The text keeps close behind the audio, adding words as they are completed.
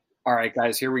All right,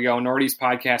 guys, here we go. Nordy's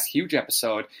podcast, huge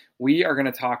episode. We are going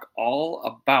to talk all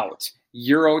about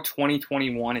Euro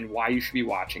 2021 and why you should be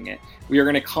watching it. We are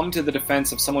going to come to the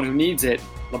defense of someone who needs it,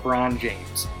 LeBron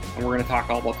James. And we're going to talk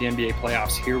all about the NBA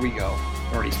playoffs. Here we go.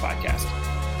 Nordy's podcast.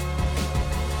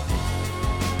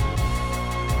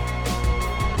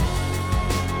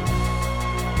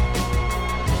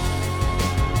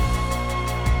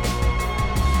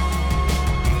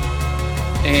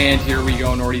 And here we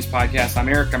go, Nordy's podcast. I'm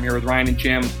Eric. I'm here with Ryan and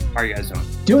Jim. How are you guys doing?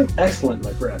 Doing excellent,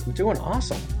 my friend. I'm doing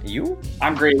awesome. You?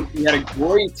 I'm great. We had a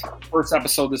great first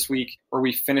episode this week where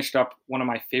we finished up one of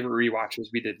my favorite rewatches.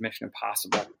 We did Mission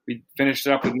Impossible. We finished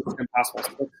it up with Mission Impossible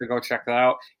 6, so go check that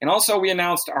out. And also we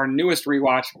announced our newest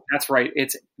rewatch. That's right.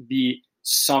 It's the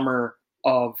summer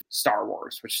of Star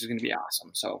Wars, which is going to be awesome.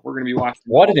 So we're going to be watching.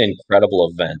 What an incredible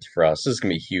event for us. This is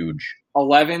going to be huge.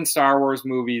 11 Star Wars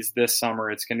movies this summer.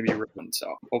 It's going to be ruined.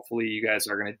 So hopefully you guys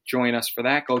are going to join us for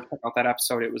that. Go check out that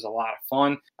episode. It was a lot of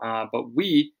fun. But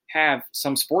we have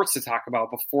some sports to talk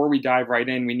about. Before we dive right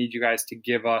in, we need you guys to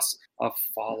give us a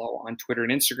follow on Twitter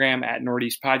and Instagram at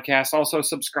Nordy's Podcast. Also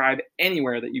subscribe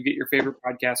anywhere that you get your favorite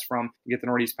podcast from. You get the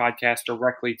Nordy's Podcast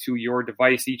directly to your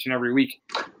device each and every week.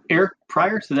 Eric,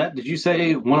 prior to that, did you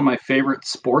say one of my favorite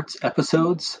sports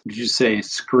episodes? Did you say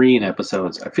screen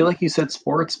episodes? I feel like you said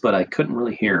sports, but I couldn't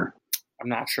really hear. I'm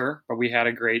not sure, but we had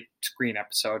a great screen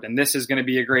episode, and this is going to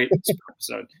be a great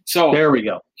episode. So there we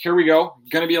go. Here we go.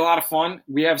 Going to be a lot of fun.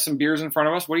 We have some beers in front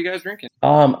of us. What are you guys drinking?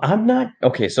 I'm not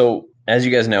okay. So as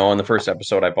you guys know, on the first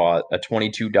episode, I bought a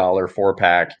 $22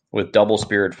 4-pack with double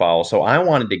spirit foul. So I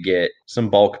wanted to get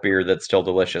some bulk beer that's still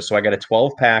delicious. So I got a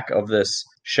 12-pack of this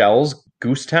Shell's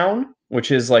Goosetown, which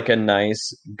is like a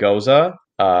nice Goza,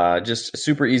 just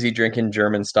super easy drinking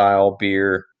German style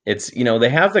beer. It's, they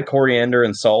have the coriander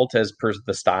and salt as per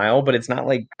the style, but it's not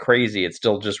like crazy. It's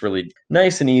still just really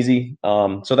nice and easy.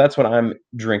 So that's what I'm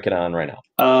drinking on right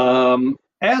now.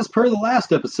 As per the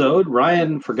last episode,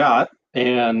 Ryan forgot,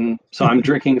 and so I'm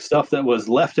drinking stuff that was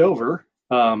left over.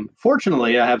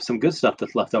 Fortunately, I have some good stuff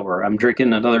that's left over. I'm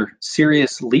drinking another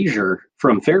Serious Leisure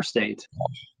from Fair State,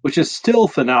 which is still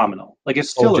phenomenal. Like, it's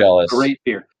still a great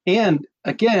beer. And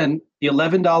again, the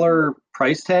 $11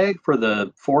 price tag for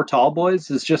the 4 tall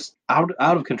boys is just out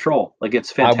of control. Like,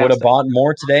 it's fantastic. I would have bought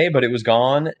more today, but it was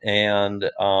gone, and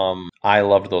I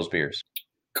loved those beers.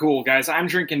 Cool, guys. I'm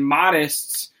drinking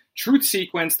Modest's Truth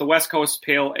Sequence, the West Coast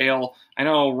Pale Ale. I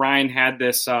know Ryan had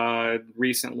this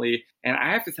recently, and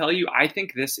I have to tell you, I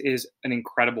think this is an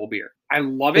incredible beer. I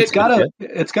love it.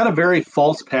 It's got a very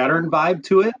false pattern vibe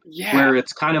to it, where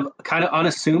it's kind of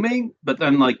unassuming, but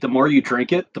then like the more you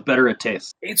drink it, the better it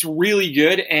tastes. It's really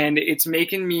good, and it's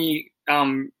making me.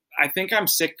 I think I'm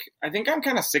sick. I think I'm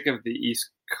kind of sick of the East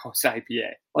Coast IPA.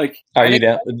 Like, are you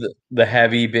down the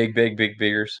heavy, big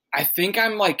beers? I think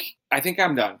I'm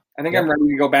done. I think I'm ready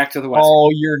to go back to the West. Oh,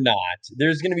 you're not.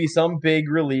 There's going to be some big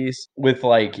release with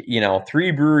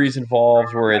 3 breweries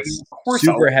involved where it's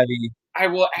super heavy. I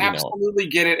will absolutely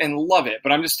get it and love it,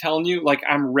 but I'm just telling you, like,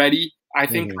 I'm ready. I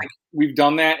think we've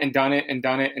done that and done it and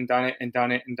done it and done it and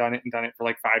done it and done it and done it for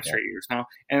like 5 straight years now.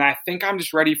 And I think I'm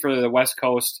just ready for the West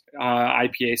Coast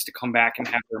IPAs to come back and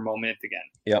have their moment again.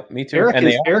 Yep, me too.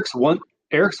 Eric's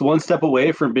one step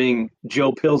away from being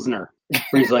Joe Pilsner.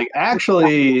 Where he's like,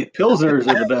 actually, Pilsners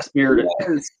are the best beer.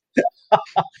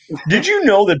 Did you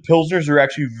know that Pilsners are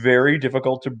actually very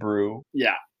difficult to brew?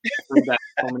 Yeah. I've heard that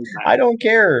so many times. I don't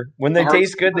care. When they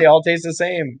taste good, they all taste the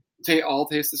same. They all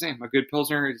taste the same. A good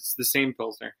Pilsner is the same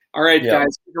Pilsner. All right,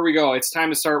 guys, here we go. It's time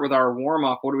to start with our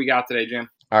warm-up. What do we got today, Jim?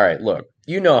 All right, look,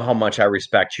 you know how much I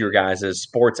respect your guys'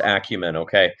 sports acumen,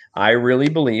 okay? I really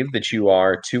believe that you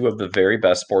are 2 of the very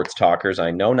best sports talkers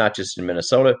I know, not just in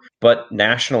Minnesota, but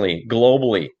nationally,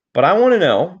 globally. But I want to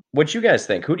know what you guys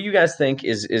think. Who do you guys think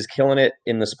is killing it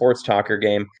in the sports talker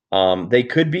game? They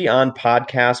could be on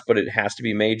podcasts, but it has to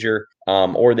be major.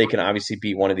 Or they can obviously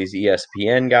be one of these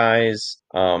ESPN guys.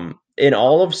 In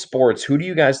all of sports, who do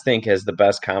you guys think has the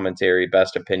best commentary,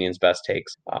 best opinions, best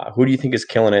takes? Who do you think is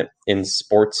killing it in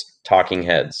sports talking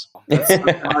heads? That's a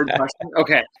hard question.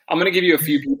 Okay, I'm going to give you a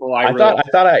few people. I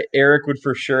thought Eric would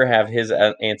for sure have his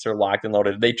answer locked and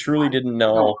loaded. They truly didn't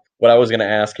know what I was going to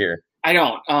ask here. I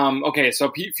don't. Okay, so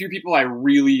a few people I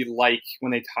really like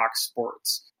when they talk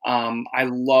sports. I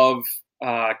love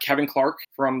Kevin Clark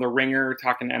from The Ringer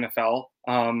talking NFL.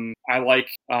 I like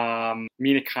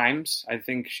Mina Kimes. I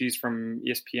think she's from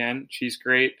ESPN. She's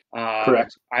great.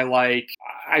 Correct.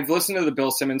 I've listened to the Bill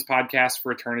Simmons podcast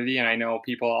for eternity, and I know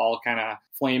people all kind of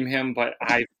flame him, but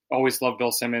always love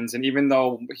Bill Simmons. And even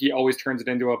though he always turns it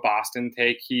into a Boston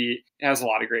take, he has a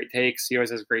lot of great takes. He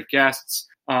always has great guests.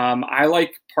 I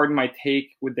like Pardon My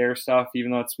Take with their stuff,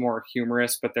 even though it's more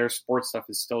humorous, but their sports stuff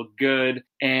is still good.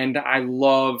 And I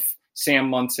love Sam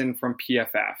Munson from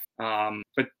PFF.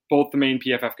 But both the main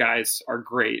PFF guys are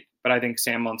great. But I think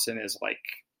Sam Munson is like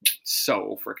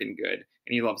so freaking good.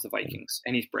 And he loves the Vikings.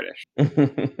 And he's British.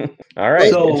 All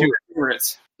right.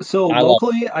 So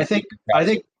locally, I think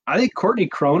Courtney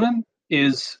Cronin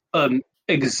is an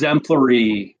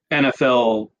exemplary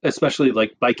NFL, especially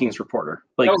like Vikings reporter.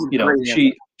 Like, you know,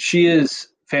 she is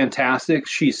fantastic.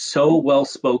 She's so well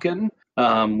spoken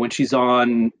when she's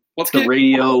on the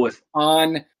radio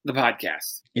on the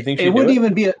podcast. You think it wouldn't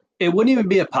even be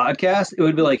a podcast? It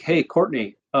would be like, hey,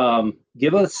 Courtney,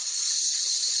 give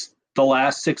us the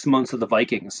last 6 months of the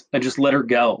Vikings and just let her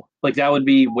go. Like, that would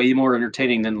be way more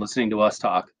entertaining than listening to us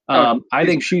talk. I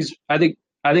think she's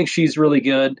really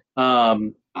good.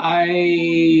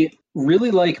 I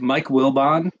really like Mike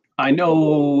Wilbon. I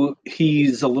know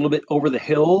he's a little bit over the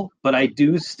hill, but I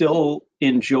do still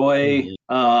enjoy.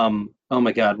 Oh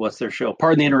my God, what's their show?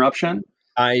 Pardon the interruption.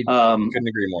 I couldn't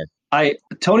agree more.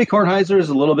 Tony Kornheiser is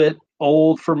a little bit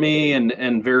old for me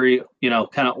and very, you know,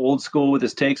 kind of old school with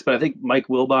his takes, but I think Mike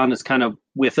Wilbon is kind of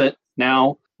with it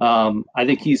now. I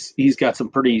think he's got some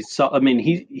pretty. I mean,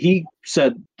 he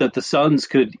said that the Suns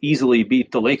could easily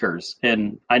beat the Lakers,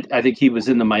 and I think he was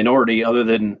in the minority, other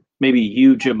than maybe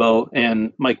you, Jimbo,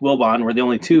 and Mike Wilbon were the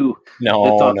only two that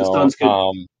thought the Suns could.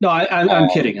 I'm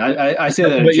kidding. I say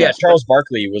that. But yeah, Charles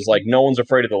Barkley was like, no one's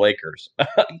afraid of the Lakers.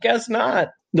 I guess not.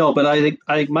 No, but I think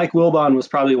Mike Wilbon was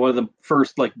probably one of the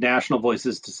first like national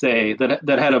voices to say that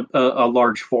had a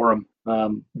large forum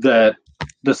that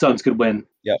the Suns could win.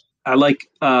 Yep. I like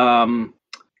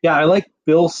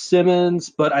Bill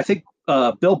Simmons, but I think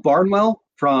Bill Barnwell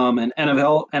from an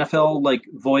NFL like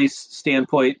voice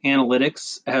standpoint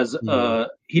analytics has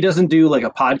he doesn't do like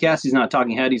a podcast. He's not a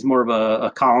talking head. He's more of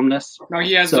a columnist. No,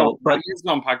 he has his own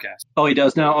podcast. Oh, he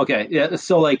does now? Okay. Yeah.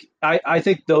 So like I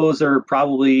think those are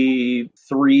probably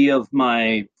three of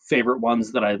my favorite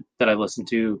ones that I listen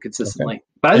to consistently. Okay.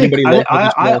 But I think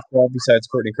besides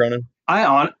Courtney Cronin? I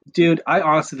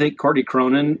honestly think Courtney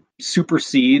Cronin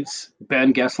supersedes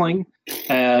Ben Goessling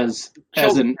as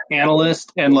an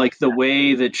analyst, and like the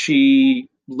way that she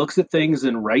looks at things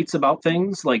and writes about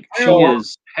things, like she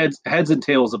is heads and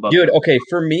tails above. Dude, okay,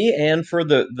 for me and for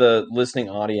the listening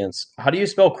audience, how do you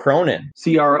spell Cronin?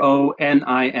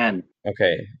 Cronin.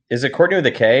 Okay, is it Courtney with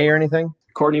a K or anything?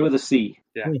 Courtney with a C.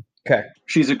 Yeah. Okay.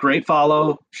 She's a great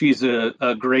follow. She's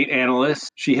a great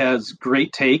analyst. She has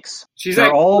great takes.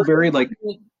 They're all very like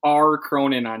R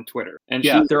Cronin on Twitter. And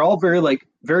they're all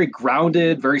very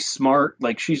grounded, very smart.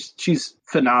 Like she's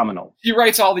phenomenal. She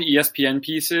writes all the ESPN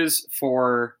pieces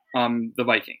for the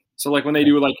Viking. So like when they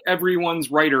do like everyone's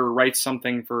writer writes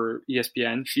something for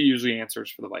ESPN, she usually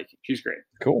answers for the Viking. She's great.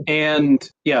 Cool. And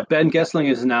yeah, Ben Goessling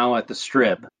is now at the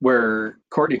Strip where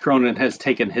Courtney Cronin has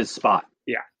taken his spot.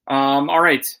 Yeah. All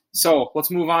right. So let's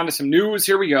move on to some news.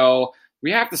 Here we go.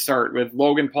 We have to start with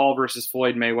Logan Paul versus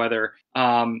Floyd Mayweather.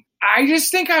 I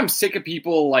just think I'm sick of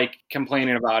people like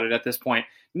complaining about it at this point.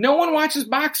 No one watches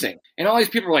boxing. And all these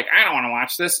people are like, I don't want to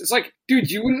watch this. It's like, dude,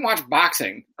 you wouldn't watch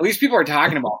boxing. At least people are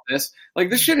talking about this. Like,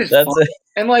 this shit is fun.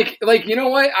 And like, you know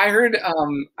what? I heard,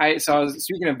 I was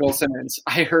speaking of Bill Simmons,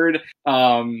 I heard,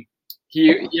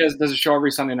 he does a show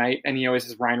every Sunday night, and he always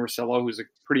has Ryan Russillo, who's a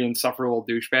pretty insufferable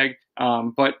douchebag.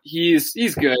 But he's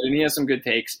good, and he has some good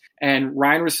takes. And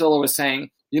Ryan Russillo was saying,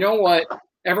 you know what?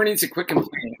 Everyone needs to quit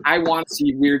complaining. I want to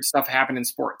see weird stuff happen in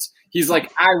sports. He's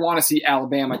like, I want to see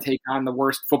Alabama take on the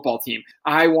worst football team.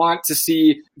 I want to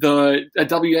see a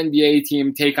WNBA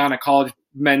team take on a college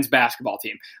men's basketball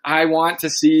team. I want to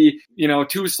see,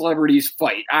 two celebrities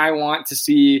fight. I want to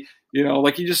see,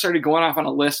 like he just started going off on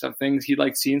a list of things he'd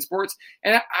like to see in sports.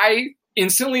 And I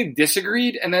instantly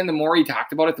disagreed. And then the more he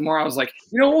talked about it, the more I was like,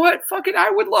 you know what? Fuck it. I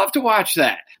would love to watch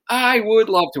that. I would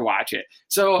love to watch it.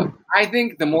 So I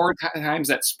think the more times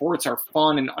that sports are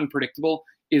fun and unpredictable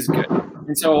is good.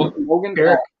 And so Logan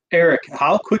Paul. Eric,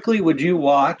 how quickly would you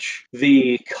watch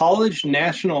the college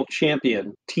national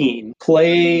champion team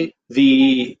play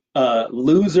the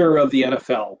loser of the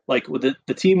NFL, like with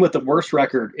the team with the worst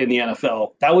record in the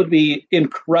NFL? That would be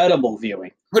incredible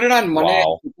viewing. Put it on Monday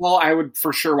Night Football, I would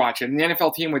for sure watch it. And the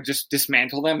NFL team would just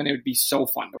dismantle them, and it would be so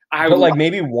fun. But like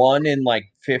maybe 1 in like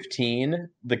 15,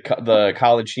 the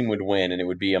college team would win, and it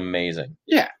would be amazing.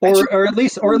 Yeah, or at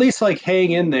least like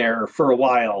hang in there for a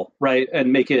while, right,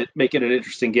 and make it an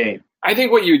interesting game. I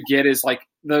think what you'd get is like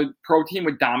the pro team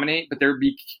would dominate, but there'd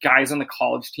be guys on the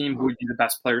college team who would be the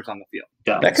best players on the field.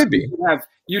 Yeah. That could be.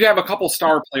 You'd have a couple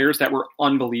star players that were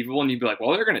unbelievable, and you'd be like,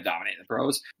 well, they're going to dominate the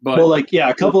pros. But well, like, yeah,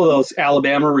 a couple of those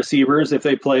Alabama receivers, if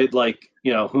they played like,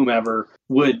 whomever,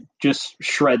 would just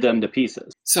shred them to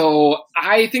pieces. So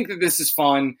I think that this is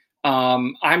fun.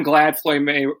 I'm glad Floyd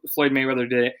Mayweather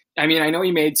did it. I mean, I know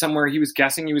he made somewhere, he was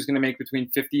guessing he was going to make between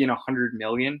 50 and 100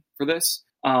 million for this.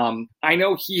 I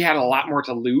know he had a lot more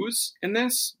to lose in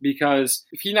this because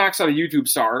if he knocks out a YouTube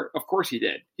star, of course he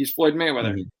did. He's Floyd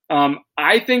Mayweather. Mm-hmm.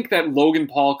 I think that Logan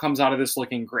Paul comes out of this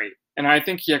looking great. And I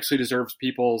think he actually deserves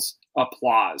people's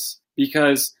applause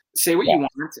because say what you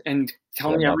want and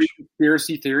tell me every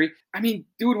conspiracy theory. I mean,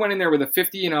 dude went in there with a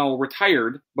 50,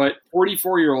 retired, but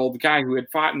 44-year-old guy who had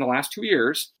fought in the last 2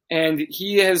 years. And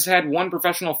he has had one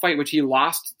professional fight, which he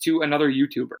lost to another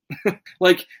YouTuber.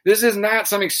 Like, this is not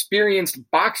some experienced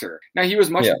boxer. Now, he was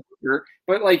much bigger,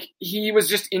 but, like, he was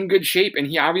just in good shape, and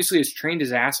he obviously has trained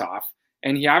his ass off,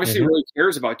 and he obviously really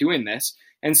cares about doing this.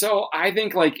 And so I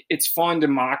think, like, it's fun to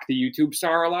mock the YouTube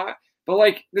star a lot, but,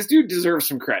 like, this dude deserves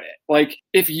some credit. Like,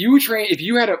 if you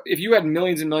had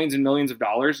millions and millions and millions of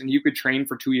dollars and you could train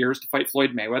for 2 years to fight Floyd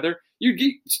Mayweather, you'd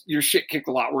get your shit kicked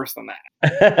a lot worse than that.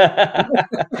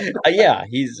 Yeah,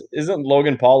 isn't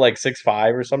Logan Paul like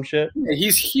 6'5" or some shit? Yeah,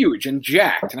 he's huge and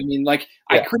jacked. I mean, like,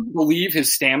 I couldn't believe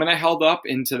his stamina held up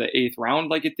into the 8th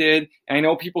round like it did. And I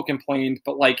know people complained,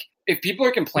 but, like, if people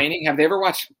are complaining, have they ever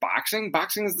watched boxing?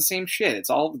 Boxing is the same shit.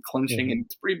 It's all clinching and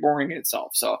it's pretty boring in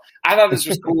itself. So I thought this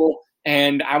was cool.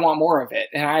 And I want more of it.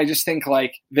 And I just think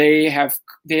like they have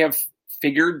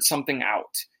figured something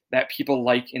out that people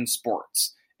like in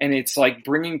sports. And it's like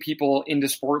bringing people into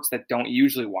sports that don't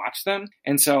usually watch them.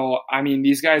 And so, I mean,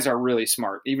 these guys are really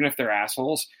smart. Even if they're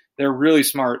assholes, they're really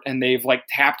smart. And they've like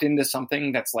tapped into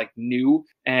something that's like new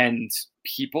and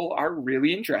people are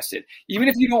really interested. Even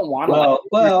if you don't want to.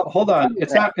 Well, hold on.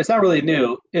 It's not really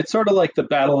new. It's sort of like the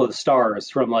Battle of the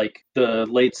Stars from like the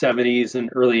late 70s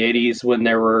and early 80s when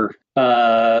there were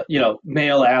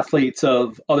male athletes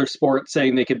of other sports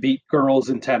saying they could beat girls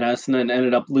in tennis and then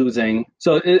ended up losing.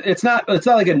 So it's not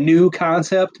like a new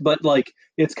concept, but like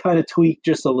it's kind of tweaked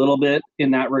just a little bit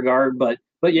in that regard. But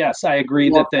yes, I agree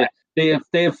that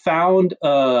they have found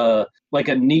like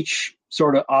a niche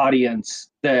sort of audience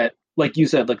that, like you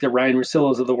said, like the Ryan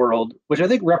Russillos of the world, which I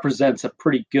think represents a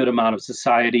pretty good amount of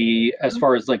society as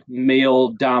far as like male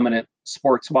dominant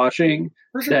sports watching,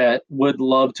 that would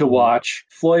love to watch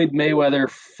Floyd Mayweather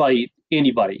fight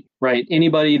anybody, right?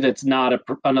 Anybody that's not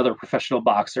another professional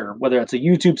boxer, whether it's a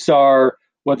YouTube star,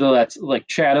 whether that's like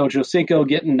Chad Ochocinco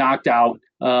getting knocked out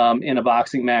in a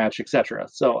boxing match, etc.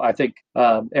 So I think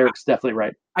Eric's definitely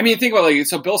right. I mean, think about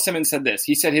so Bill Simmons said this.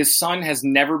 He said his son has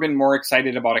never been more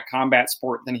excited about a combat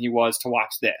sport than he was to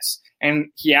watch this. And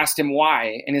he asked him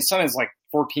why. And his son is like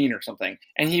 14 or something.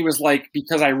 And he was like,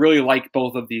 because I really like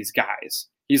both of these guys.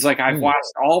 He's like, I've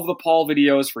watched all of the Paul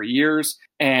videos for years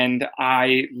and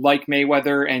I like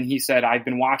Mayweather. And he said, I've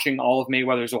been watching all of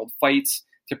Mayweather's old fights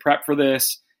to prep for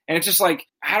this. And it's just like,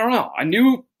 I don't know,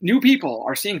 new people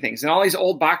are seeing things and all these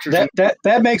old boxers.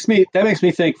 That makes me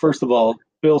think, first of all,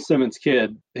 Bill Simmons'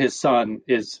 kid, his son,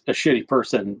 is a shitty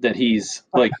person that he's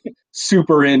like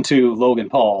super into Logan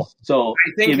Paul. So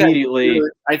I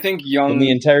think young and the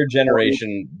entire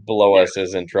generation below us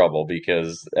is in trouble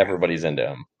because everybody's into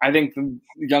him. I think the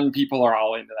young people are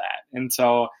all into that. And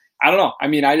so I don't know. I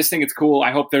mean, I just think it's cool.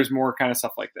 I hope there's more kind of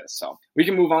stuff like this. So we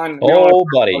can move on. Oh,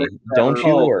 buddy, don't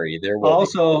you worry. There will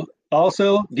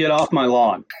also get off my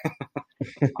lawn.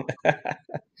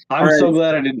 I'm so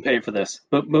glad I didn't pay for this.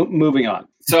 But moving on.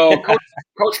 So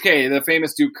Coach K, the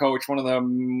famous Duke coach, one of the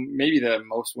maybe the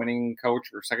most winning coach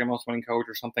or second most winning coach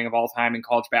or something of all time in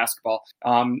college basketball,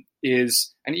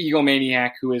 is an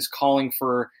egomaniac who is calling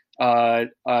for a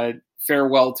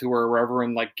farewell tour where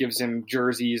everyone like gives him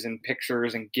jerseys and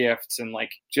pictures and gifts and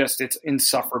like just it's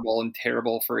insufferable and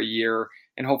terrible for a year.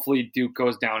 And hopefully Duke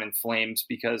goes down in flames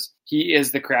because he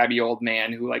is the crabby old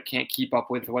man who like can't keep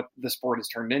up with what the sport has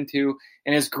turned into.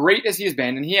 And as great as he has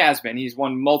been, and he has been, he's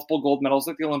won multiple gold medals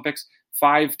at the Olympics,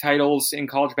 5 titles in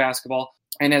college basketball,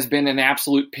 and has been an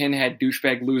absolute pinhead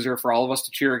douchebag loser for all of us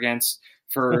to cheer against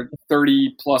for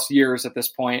 30 plus years at this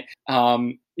point.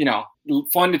 Fun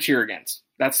to cheer against.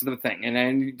 That's the thing.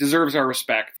 And he deserves our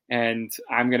respect. And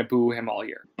I'm going to boo him all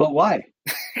year. But why?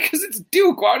 Because it's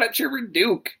Duke. Why would I cheer for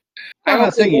Duke? I'm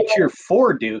not saying you cheer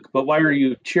for Duke, but why are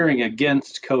you cheering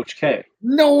against Coach K?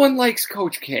 No one likes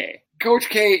Coach K. Coach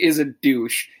K is a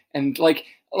douche. And like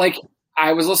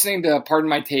I was listening to Pardon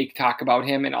My Take talk about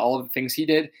him and all of the things he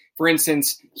did. For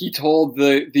instance, he told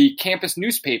the campus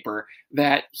newspaper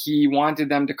that he wanted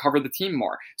them to cover the team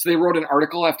more. So they wrote an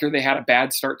article after they had a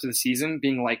bad start to the season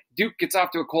being like, Duke gets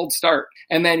off to a cold start.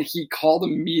 And then he called a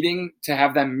meeting to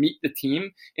have them meet the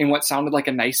team in what sounded like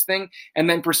a nice thing, and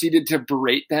then proceeded to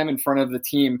berate them in front of the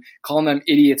team, calling them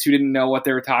idiots who didn't know what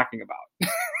they were talking about.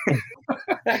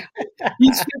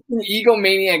 He's just an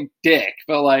egomaniac dick,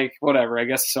 but like, whatever. I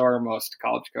guess so are most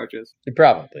college coaches.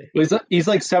 Probably. He's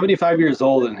like 75 years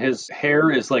old, and his hair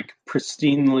is like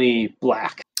pristinely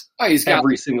black. Oh, he's got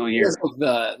every single year.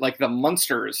 The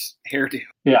Munsters hairdo.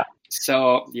 Yeah.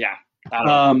 So yeah.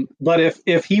 But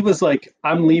if he was like,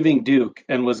 I'm leaving Duke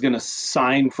and was going to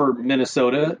sign for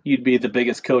Minnesota, you'd be the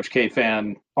biggest Coach K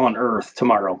fan on earth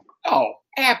tomorrow. Oh,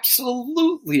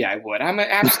 absolutely, I would. I'm an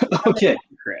absolute okay.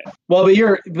 Well, but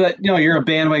you're a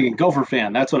bandwagon Gopher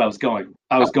fan. That's what I was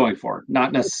going for,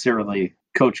 not necessarily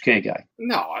Coach K guy.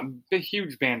 No, I'm a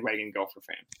huge bandwagon Gopher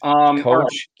fan.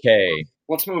 Coach K.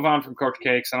 Let's move on from Coach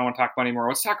K because I don't want to talk about anymore.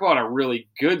 Let's talk about a really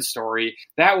good story.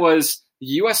 That was the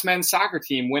U.S. men's soccer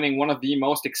team winning one of the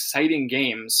most exciting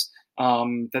games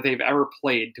that they've ever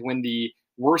played to win the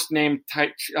worst named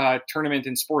tournament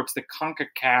in sports, the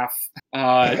CONCACAF,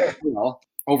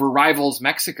 over rivals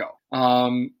Mexico.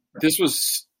 This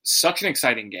was such an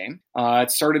exciting game. It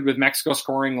started with Mexico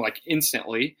scoring like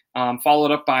instantly,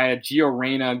 followed up by a Gio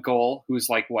Reyna goal, who's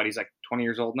like, he's like 20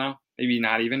 years old now? Maybe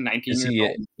not even, 19 years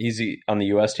old. Is he on the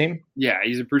U.S. team? Yeah,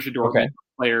 he's a Borussia Dortmund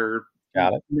player.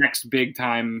 Got it. Next big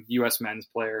time U.S. men's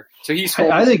player. So he's.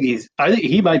 I think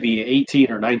he might be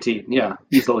 18 or 19. Yeah,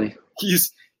 easily.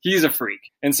 He's a freak,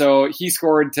 and so he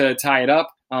scored to tie it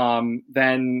up.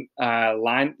 Then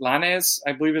Lainez,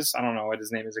 I believe I don't know what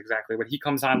his name is exactly, but he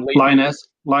comes on late.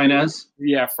 Lainez.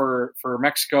 Yeah, for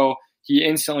Mexico, he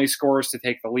instantly scores to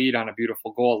take the lead on a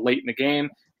beautiful goal late in the game.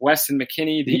 Weston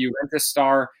McKennie, the Juventus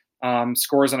star,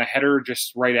 scores on a header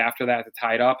just right after that to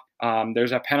tie it up.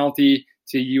 There's a penalty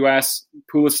to U.S.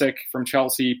 Pulisic from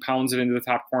Chelsea pounds it into the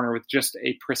top corner with just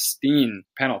a pristine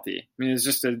penalty. I mean, it's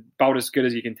just about as good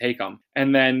as you can take them.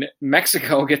 And then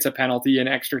Mexico gets a penalty in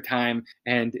extra time,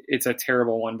 and it's a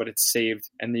terrible one, but it's saved.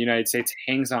 And the United States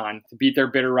hangs on to beat their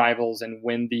bitter rivals and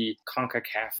win the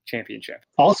CONCACAF championship.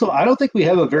 Also, I don't think we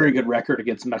have a very good record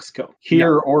against Mexico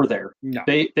here or there. No.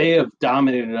 They have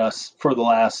dominated us for the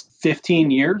last 15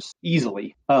 years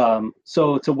easily.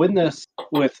 So to win this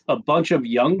with a bunch of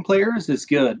young players is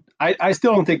good. I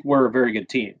still don't think we're a very good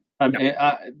team.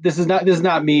 This is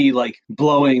not me like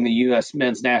blowing the U.S.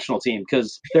 men's national team,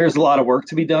 because there's a lot of work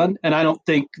to be done, and I don't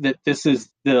think that this is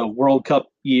the World Cup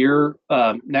year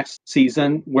next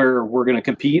season where we're going to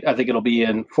compete. I think it'll be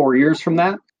in 4 years from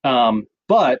that.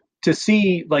 But to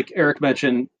see, like Eric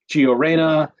mentioned, Gio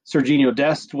Reyna, Serginho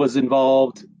Dest was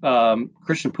involved,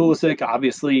 Christian Pulisic,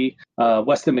 obviously,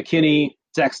 Weston McKennie,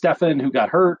 Zach Steffen, who got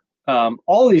hurt.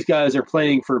 All of these guys are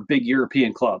playing for big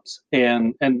European clubs,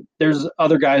 and there's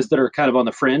other guys that are kind of on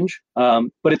the fringe.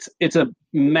 But it's a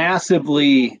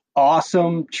massively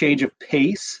awesome change of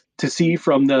pace to see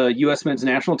from the U.S. men's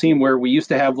national team, where we used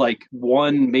to have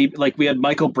we had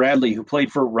Michael Bradley, who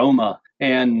played for Roma,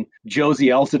 and Josie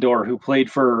Altidore, who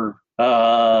played for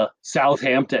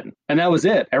Southampton, and that was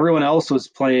it. Everyone else was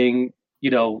playing,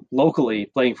 locally,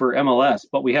 playing for MLS,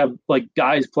 but we have like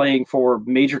guys playing for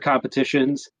major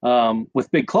competitions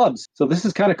with big clubs. So this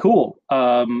is kind of cool.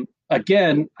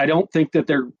 Again, I don't think that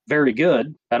they're very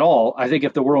good at all. I think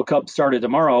if the World Cup started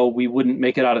tomorrow, we wouldn't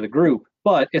make it out of the group,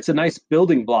 but it's a nice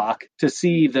building block to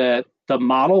see that the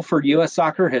model for U.S.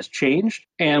 soccer has changed,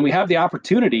 and we have the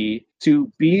opportunity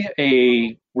to be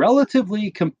a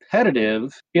relatively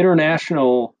competitive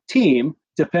international team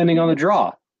depending on the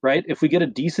draw. Right? If we get a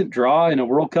decent draw in a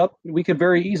World Cup, we could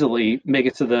very easily make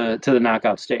it to the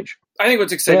knockout stage. I think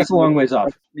what's exciting, that's a long ways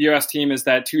off. The U.S. team is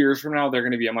that 2 years from now they're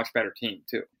going to be a much better team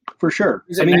too. For sure.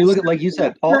 I mean, you look at, like you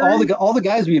said, all the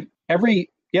guys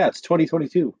it's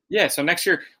 2022. Yeah, so next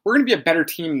year we're going to be a better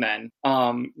team then.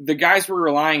 The guys we're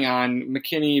relying on,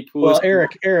 McKennie, Pulisic. Well,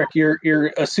 Eric,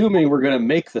 you're assuming we're going to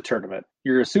make the tournament.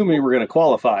 You're assuming we're going to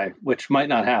qualify, which might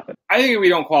not happen. I think if we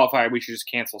don't qualify, we should just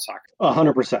cancel soccer.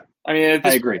 100%. I mean,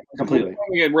 I agree completely.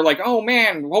 We're like, oh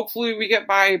man, hopefully we get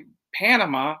by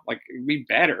Panama. Like, we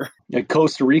better. Like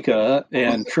Costa Rica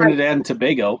and Trinidad and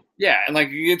Tobago. Yeah, and like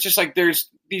it's just like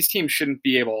these teams shouldn't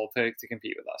be able to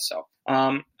compete with us. So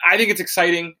I think it's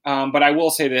exciting, but I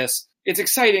will say this. It's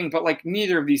exciting, but like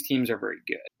neither of these teams are very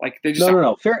good. Like they just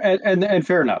no. Fair and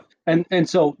fair enough. And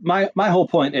so my whole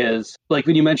point is, like,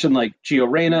 when you mentioned like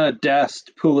Gio Reyna,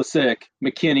 Dest, Pulisic,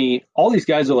 McKennie, all these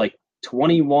guys are like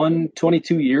 21,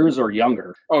 22 years or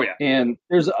younger. Oh yeah. And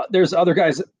there's other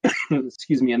guys,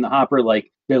 excuse me, in the hopper,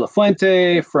 like De La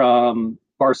Fuente from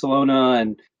Barcelona,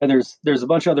 and there's a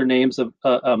bunch of other names of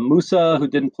Musa, who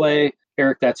didn't play.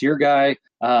 Eric, that's your guy.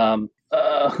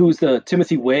 Who's the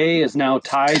Timothy Way is now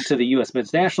tied to the U.S.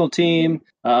 men's national team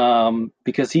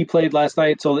because he played last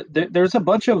night. So there's a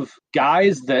bunch of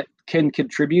guys that can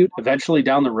contribute eventually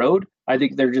down the road. I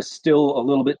think they're just still a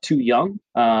little bit too young,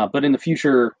 but in the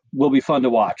future will be fun to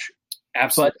watch.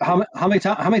 Absolutely. But how many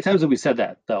times have we said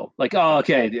that though? Like, oh,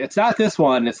 okay, it's not this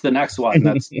one, it's the next one.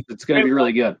 It's going to be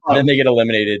really good. And then they get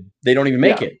eliminated. They don't even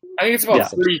make it. I think it's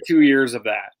about 32 years of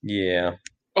that. Yeah.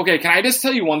 Okay, can I just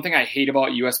tell you one thing I hate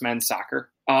about U.S. men's soccer?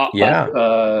 If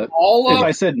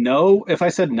I said no,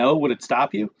 would it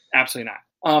stop you? Absolutely not.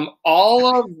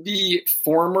 All of the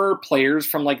former players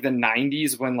from like the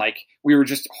 90s when like we were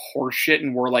just horseshit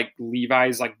and wore like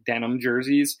Levi's like denim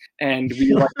jerseys and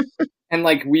we like and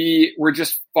like we were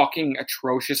just fucking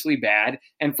atrociously bad,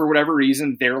 and for whatever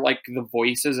reason they're like the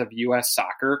voices of US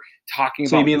soccer talking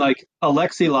so about. You mean like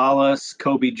Alexi Lalas,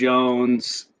 Kobe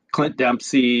Jones, Clint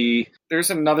Dempsey? There's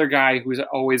another guy who's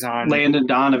always on. Landon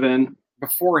Donovan.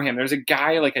 Before him, there's a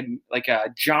guy like a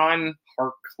John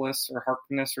Harkless or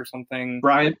Harkness or something.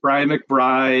 Brian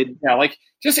McBride. Yeah, like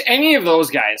just any of those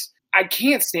guys. I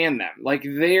can't stand them. Like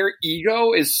their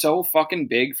ego is so fucking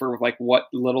big for like what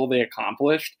little they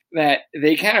accomplished that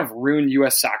they kind of ruin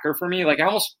U.S. soccer for me. Like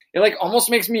it almost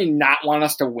makes me not want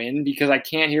us to win because I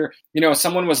can't hear,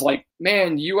 someone was like,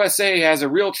 man, USA has a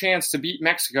real chance to beat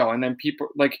Mexico. And then people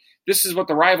like, this is what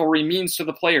the rivalry means to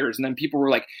the players. And then people were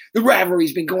like, the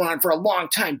rivalry's been going on for a long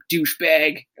time,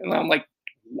 douchebag. And I'm like,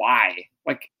 why?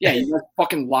 Like, yeah, you guys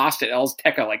fucking lost at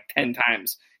Azteca like 10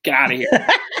 times. Get out of here.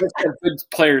 Let's have good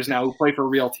players now who play for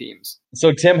real teams.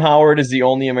 So Tim Howard is the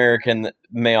only American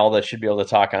male that should be able to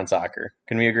talk on soccer.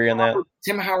 Can we agree on that?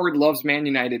 Tim Howard loves Man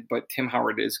United, but Tim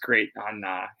Howard is great on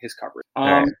his coverage.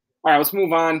 All right, let's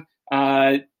move on.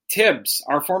 Tibbs,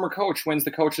 our former coach, wins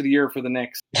the Coach of the Year for the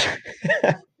Knicks.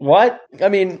 What? I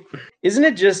mean, isn't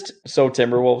it just so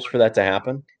Timberwolves for that to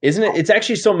happen? Isn't it? It's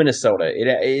actually so Minnesota.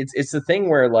 It's the thing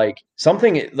where like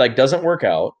something like doesn't work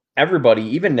out. Everybody,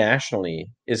 even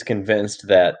nationally, is convinced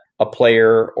that a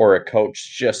player or a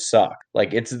coach just suck.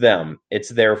 Like it's them. It's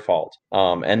their fault.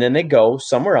 And then they go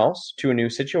somewhere else to a new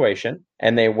situation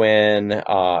and they win,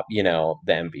 the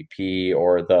MVP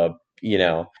or the,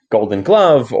 Golden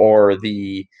Glove or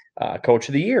the Coach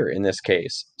of the Year in this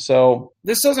case. So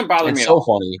this doesn't bother me. It's so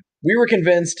funny. We were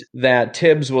convinced that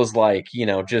Tibbs was like,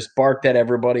 just barked at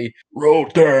everybody,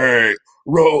 rotate.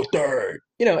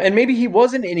 And maybe he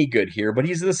wasn't any good here, but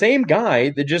he's the same guy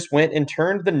that just went and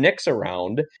turned the Knicks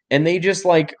around, and they just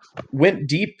like went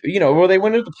deep. They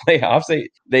went into the playoffs.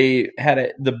 They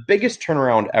had the biggest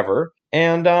turnaround ever,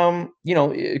 and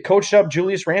coached up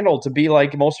Julius Randle to be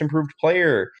like most improved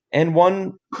player and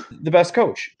won the best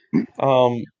coach.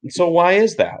 So why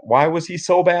is that? Why was he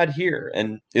so bad here?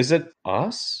 And is it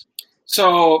us?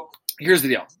 So here's the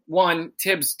deal. One,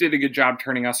 Tibbs did a good job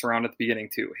turning us around at the beginning,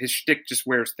 too. His shtick just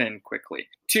wears thin quickly.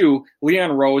 Two,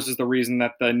 Leon Rose is the reason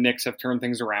that the Knicks have turned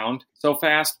things around so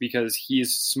fast because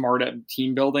he's smart at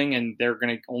team building, and they're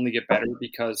going to only get better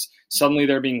because suddenly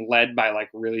they're being led by like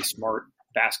really smart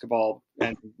basketball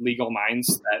and legal minds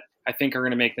that I think are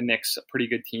going to make the Knicks a pretty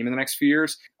good team in the next few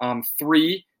years.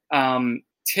 Three,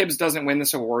 Tibbs doesn't win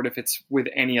this award if it's with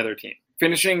any other team.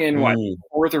 Finishing in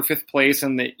fourth or fifth place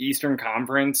in the Eastern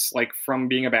Conference, like from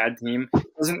being a bad team,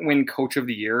 doesn't win Coach of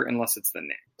the Year unless it's the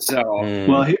Knicks. So,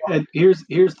 well,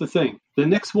 here's the thing: the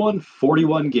Knicks won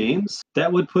 41 games.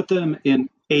 That would put them in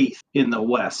 8th in the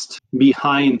West,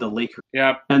 behind the Lakers.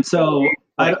 Yeah, and so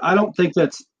I don't think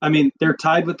that's. I mean, they're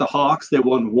tied with the Hawks. They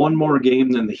won one more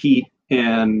game than the Heat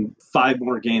and 5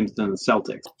 more games than the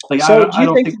Celtics. Like, so, do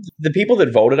you think the people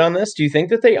that voted on this? Do you think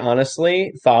that they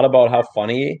honestly thought about how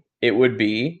funny it would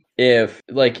be if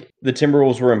like the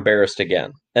Timberwolves were embarrassed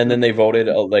again and then they voted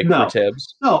for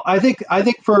Tibbs? No, I think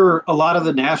for a lot of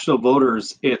the national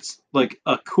voters, it's like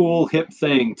a cool hip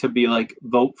thing to be like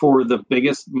vote for the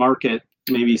biggest market,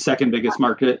 maybe second biggest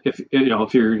market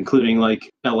if you're including like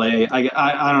LA.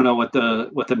 I don't know what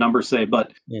the numbers say,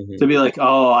 but to be like,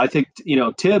 oh, I think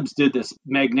Tibbs did this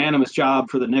magnanimous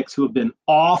job for the Knicks, who have been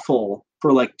awful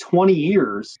for like 20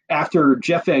 years after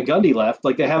Jeff Van Gundy left.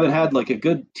 Like they haven't had like a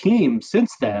good team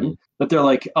since then, but they're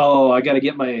like, oh, I gotta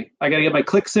get my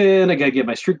clicks in, I gotta get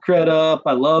my street cred up.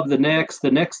 I love the Knicks.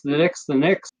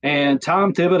 And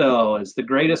Tom Thibodeau is the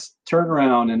greatest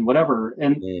turnaround and whatever.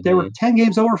 And they were 10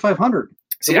 games over 500.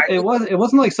 See, it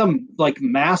wasn't like some like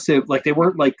massive, like they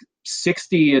weren't like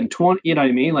 60 and 20, you know what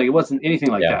I mean? Like it wasn't anything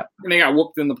like that. And they got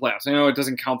whooped in the playoffs. I know it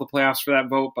doesn't count the playoffs for that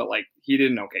vote, but like he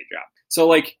did an okay job. So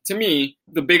like to me,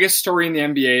 the biggest story in the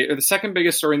NBA, or the second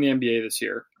biggest story in the NBA this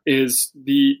year, is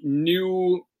the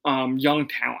new young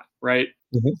talent, right?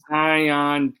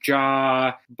 Zion,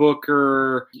 Ja,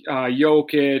 Booker,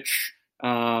 Jokic,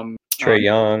 Trae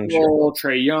Young,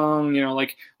 Trae Young,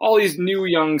 like all these new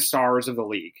young stars of the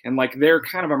league. And like their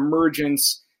kind of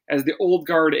emergence as the old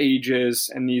guard ages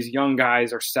and these young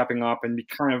guys are stepping up and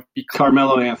becoming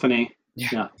Carmelo Anthony.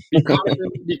 Yeah.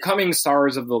 becoming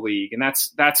stars of the league. And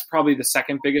that's probably the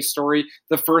second biggest story.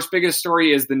 The first biggest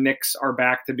story is the Knicks are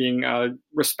back to being a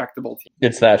respectable team.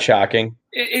 It's that shocking.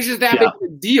 It's just that big of a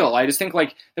deal. I just think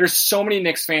like there's so many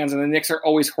Knicks fans and the Knicks are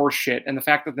always horse shit. And the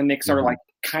fact that the Knicks are like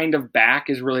kind of back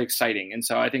is really exciting. And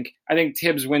so I think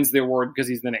Tibbs wins the award because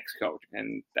he's the Knicks coach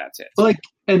and that's it.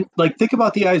 Think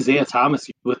about the Isaiah Thomas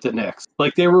with the Knicks.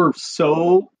 Like they were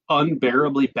so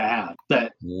unbearably bad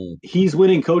that he's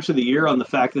winning coach of the year on the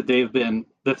fact that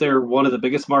they're one of the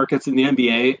biggest markets in the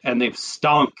NBA and they've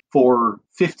stunk for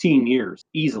 15 years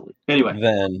easily. Anyway,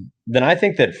 then I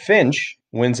think that Finch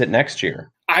wins it next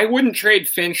year. I wouldn't trade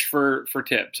Finch for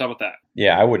Tibbs. How about that?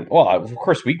 Yeah, I wouldn't. Well, of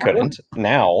course we couldn't.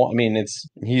 Now, I mean,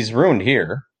 he's ruined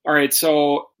here. All right,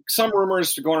 so some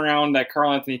rumors going around that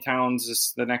Karl Anthony Towns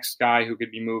is the next guy who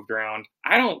could be moved around.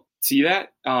 I don't see that.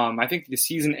 I think the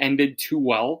season ended too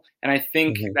well. And I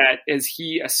think that as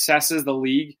he assesses the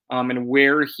league and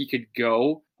where he could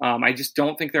go, I just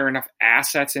don't think there are enough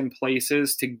assets in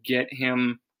places to get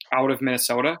him out of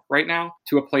Minnesota right now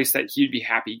to a place that he'd be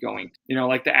happy going.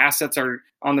 Like the assets are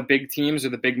on the big teams or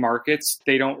the big markets.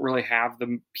 They don't really have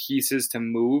the pieces to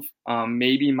move.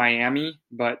 Maybe Miami,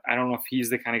 but I don't know if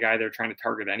he's the kind of guy they're trying to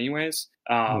target anyways.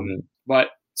 But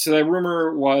so the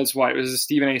rumor was what? It was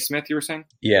Stephen A. Smith you were saying?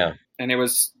 Yeah. And it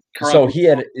was So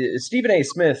Stephen A.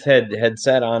 Smith had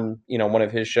said on, one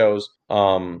of his shows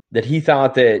that he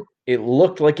thought that it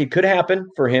looked like it could happen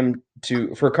for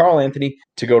Karl Anthony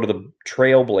to go to the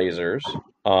Trail Blazers,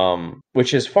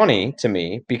 which is funny to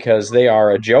me because they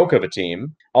are a joke of a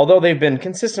team. Although they've been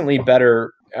consistently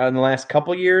better in the last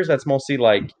couple years, that's mostly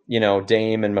like,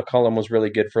 Dame and McCollum was really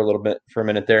good for a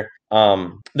minute there.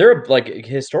 They're like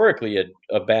historically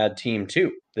a bad team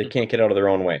too. They can't get out of their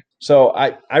own way. So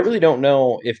I really don't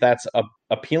know if that's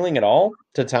appealing at all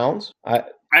to Towns.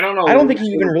 I don't know. I don't think he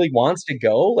even really wants to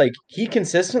go. Like, he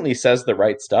consistently says the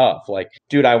right stuff. Like,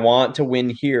 dude, I want to win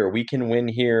here. We can win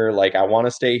here. Like, I want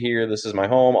to stay here. This is my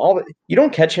home. You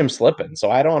don't catch him slipping.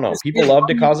 So I don't know. People love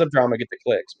to cause up drama, get the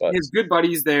clicks, but his good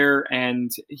buddies there,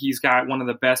 and he's got one of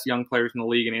the best young players in the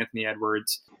league in Anthony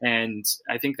Edwards. And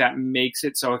I think that makes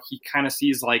it so he kind of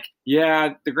sees like,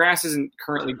 yeah, the grass isn't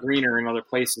currently greener in other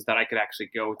places that I could actually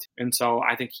go to. And so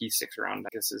I think he sticks around.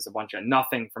 This is a bunch of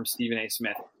nothing from Stephen A.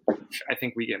 Smith, which I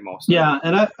think we get most of. Yeah,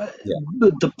 and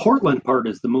the Portland part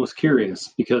is the most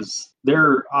curious because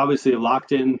they're obviously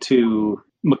locked into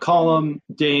McCollum,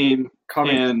 Dame,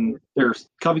 and there's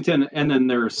Covington, and then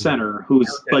there's center who's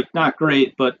Nurkic. Like not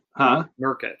great, but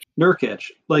Nurkic.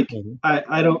 Like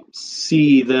I don't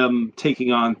see them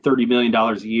taking on $30 million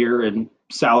a year in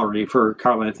salary for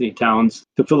Karl Anthony Towns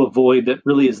to fill a void that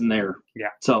really isn't there. Yeah.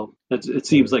 So it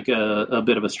seems like a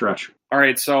bit of a stretch. All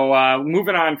right, so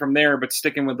moving on from there, but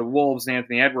sticking with the Wolves and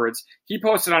Anthony Edwards, he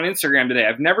posted on Instagram today,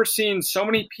 I've never seen so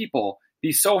many people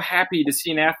be so happy to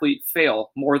see an athlete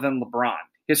fail more than LeBron.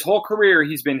 His whole career,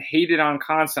 he's been hated on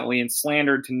constantly and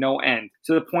slandered to no end,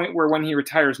 to the point where when he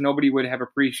retires, nobody would have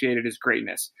appreciated his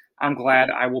greatness. I'm glad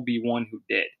I will be one who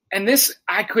did. And this,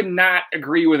 I could not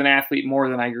agree with an athlete more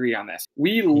than I agree on this.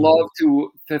 We love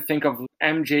to think of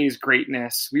MJ's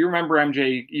greatness. We remember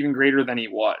MJ even greater than he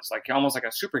was, like almost like a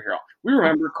superhero. We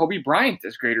remember Kobe Bryant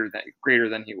as greater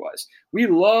than he was. We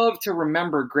love to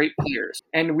remember great players,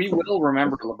 and we will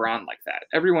remember LeBron like that.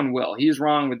 Everyone will. He's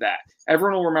wrong with that.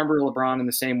 Everyone will remember LeBron in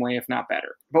the same way, if not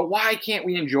better. But why can't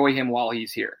we enjoy him while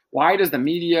he's here? Why does the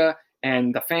media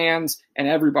and the fans and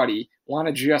everybody want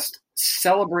to just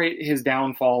celebrate his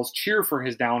downfalls, cheer for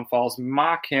his downfalls,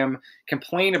 mock him,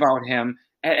 complain about him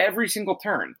at every single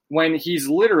turn when he's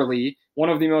literally one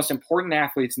of the most important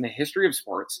athletes in the history of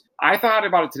sports? I thought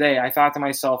about it today. I thought to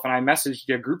myself, and I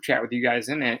messaged a group chat with you guys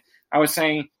in it, I was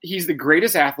saying he's the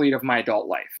greatest athlete of my adult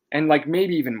life, and like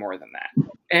maybe even more than that.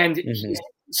 And he's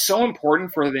so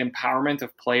important for the empowerment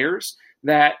of players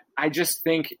that I just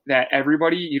think that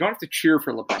everybody, you don't have to cheer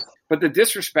for LeBron, but the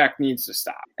disrespect needs to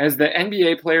stop. As the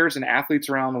NBA players and athletes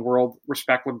around the world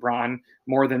respect LeBron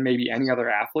more than maybe any other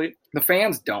athlete, the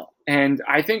fans don't. And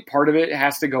I think part of it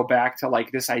has to go back to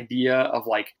like this idea of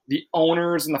like the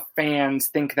owners and the fans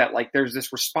think that like there's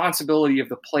this responsibility of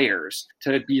the players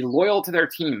to be loyal to their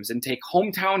teams and take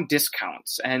hometown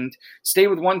discounts and stay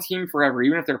with one team forever,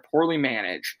 even if they're poorly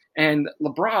managed. And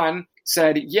LeBron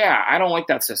said, yeah, I don't like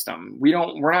that system. We're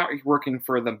not working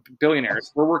for the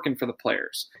billionaires. We're working for the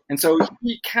players. And so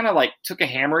he kind of like took a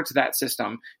hammer to that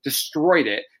system, destroyed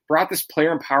it, brought this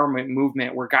player empowerment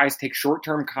movement where guys take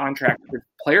short-term contracts with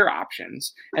player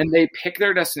options and they pick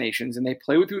their destinations and they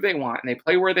play with who they want and they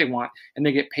play where they want and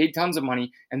they get paid tons of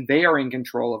money and they are in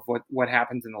control of what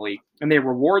happens in the league, and they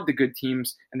reward the good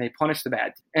teams and they punish the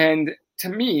bad. And to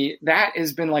me, that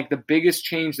has been like the biggest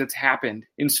change that's happened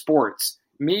in sports,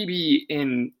 maybe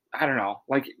in, I don't know,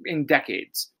 like in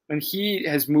decades. And he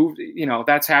has moved,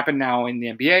 that's happened now in the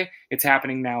NBA. It's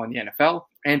happening now in the NFL.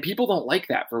 And people don't like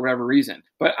that for whatever reason.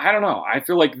 But I don't know. I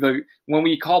feel like when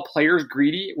we call players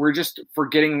greedy, we're just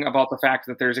forgetting about the fact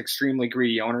that there's extremely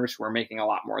greedy owners who are making a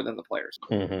lot more than the players.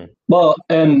 Mm-hmm. Well,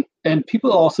 and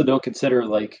people also don't consider,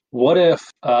 like, what if,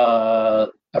 I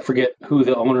forget who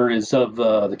the owner is of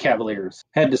the Cavaliers,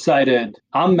 had decided,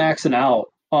 I'm maxing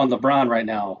out on LeBron right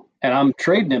now, and I'm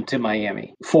trading him to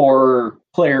Miami for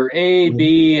player A,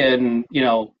 B, and,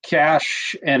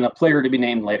 cash and a player to be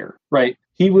named later, right?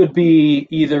 He would be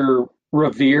either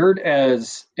revered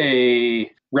as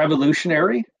a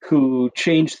revolutionary who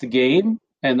changed the game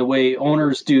and the way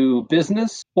owners do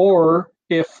business, or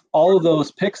if all of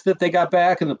those picks that they got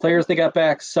back and the players they got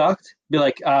back sucked, be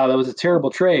like, that was a terrible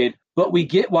trade, but we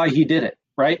get why he did it,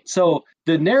 right? So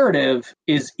the narrative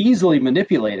is easily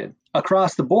manipulated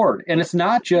across the board. And it's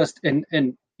not just, and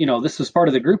this was part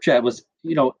of the group chat was,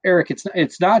 Eric,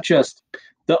 it's not just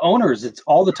the owners, it's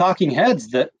all the talking heads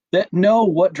that know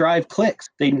what drive clicks.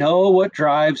 They know what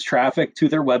drives traffic to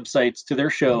their websites, to their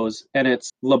shows, and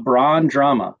it's LeBron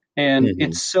drama. And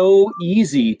it's so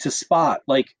easy to spot,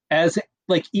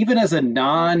 even as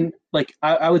a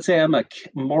I would say I'm a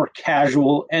more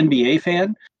casual NBA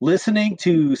fan, listening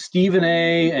to Stephen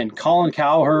A. and Colin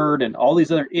Cowherd and all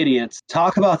these other idiots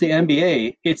talk about the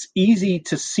NBA, it's easy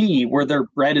to see where their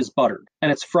bread is buttered.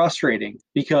 And it's frustrating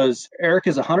because Eric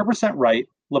is 100% right.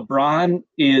 LeBron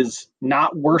is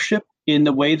not worshipped in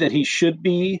the way that he should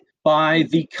be by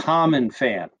the common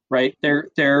fan, right? They've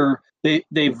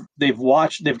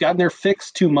gotten their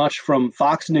fix too much from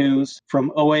Fox News,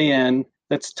 from OAN,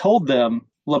 that's told them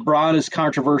LeBron is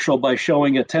controversial by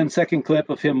showing a 10-second clip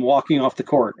of him walking off the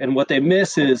court. And what they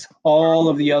miss is all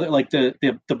of the other, like the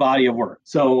body of work.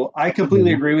 So I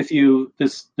completely agree with you.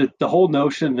 The whole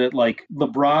notion that like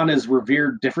LeBron is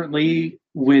revered differently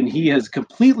when he has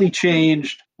completely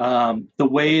changed the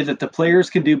way that the players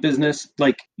can do business.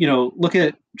 Like, look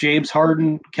at James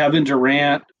Harden, Kevin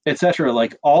Durant, etc.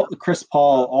 Like all Chris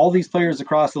Paul, all these players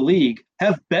across the league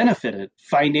have benefited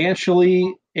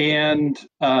financially and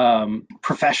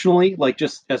professionally, like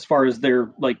just as far as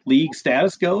their like league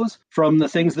status goes, from the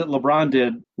things that LeBron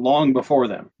did long before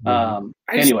them.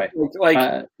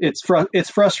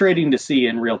 It's frustrating to see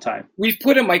in real time. We've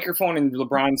put a microphone in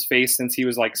LeBron's face since he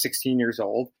was like 16 years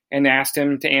old and asked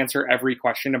him to answer every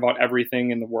question about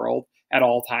everything in the world at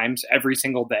all times, every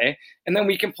single day. And then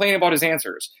we complain about his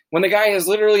answers when the guy has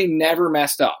literally never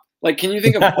messed up. Like, can you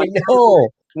think of one?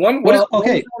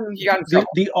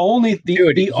 The only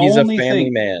he's a family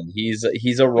man.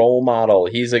 He's a role model.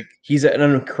 He's an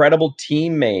incredible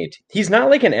teammate. He's not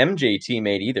like an MJ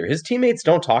teammate either. His teammates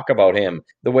don't talk about him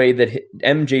the way that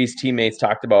MJ's teammates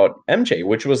talked about MJ,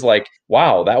 which was like,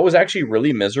 wow, that was actually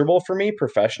really miserable for me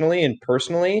professionally and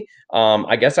personally.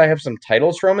 I guess I have some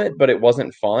titles from it, but it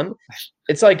wasn't fun.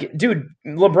 It's like, dude,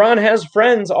 LeBron has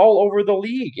friends all over the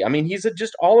league. I mean, he's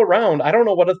just all around. I don't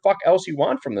know what the fuck else you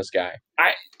want from this guy.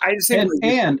 I just think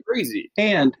it's crazy.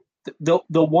 And the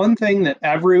one thing that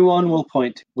everyone will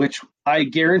point to, which I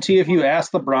guarantee if you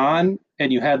ask LeBron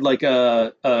and you had like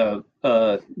a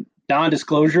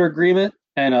non-disclosure agreement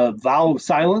and a vow of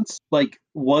silence, like,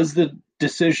 was the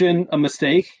decision a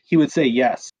mistake? He would say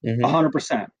yes,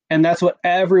 100%. And that's what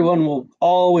everyone will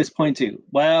always point to.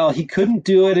 Well, he couldn't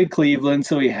do it in Cleveland,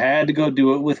 so he had to go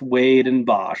do it with Wade and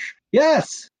Bosh.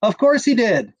 Yes, of course he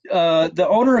did. The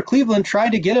owner of Cleveland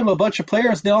tried to get him a bunch of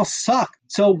players. They all suck.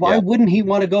 So why wouldn't he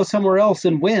want to go somewhere else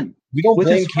and win? We don't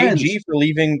blame KG for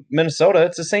leaving Minnesota.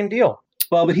 It's the same deal.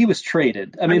 Well, but he was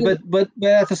traded. I mean, but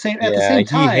at the same time,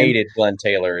 he hated Glenn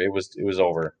Taylor. It was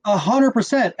over.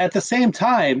 100%. At the same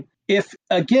time, if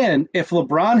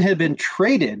LeBron had been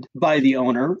traded by the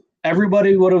owner,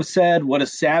 everybody would have said, what a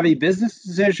savvy business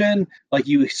decision. Like,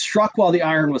 you struck while the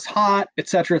iron was hot, et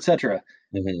cetera, et cetera.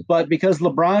 But because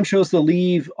LeBron chose to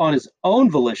leave on his own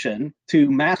volition to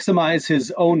maximize his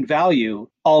own value,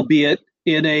 albeit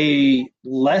in a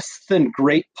less than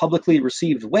great publicly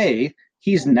received way,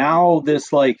 he's now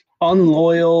this like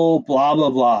unloyal, blah, blah,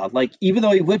 blah. Like, even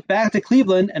though he went back to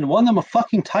Cleveland and won them a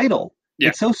fucking title. Yeah.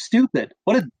 It's so stupid.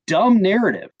 What a dumb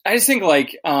narrative. I just think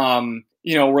like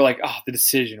we're like, oh, the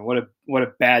decision, what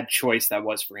a bad choice that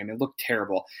was for him. It looked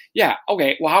terrible. Yeah,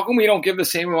 okay. Well, how come we don't give the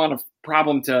same amount of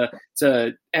problem to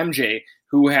MJ,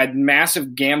 who had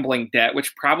massive gambling debt,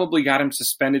 which probably got him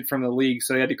suspended from the league.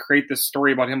 So they had to create this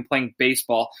story about him playing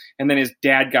baseball, and then his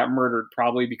dad got murdered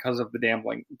probably because of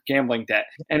the gambling debt.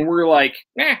 And we're like,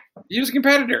 he was a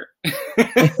competitor.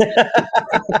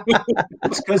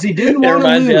 It's because he didn't want to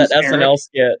lose. Reminds me of that SNL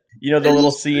skit. The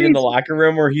little scene in the locker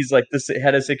room where he's like this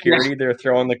head of security, they're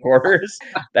throwing the quarters.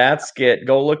 That skit.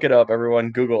 Go look it up,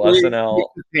 everyone. Google SNL.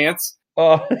 Pants.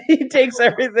 Oh, he takes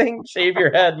everything. Shave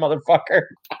your head, motherfucker.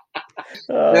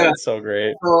 Oh, yeah. That's so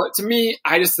great. So to me,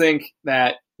 I just think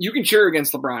that you can cheer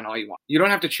against LeBron all you want. You don't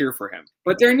have to cheer for him.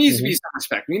 But there needs to be some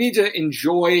respect. We need to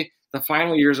enjoy the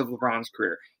final years of LeBron's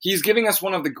career. He's giving us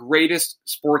one of the greatest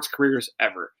sports careers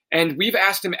ever. And we've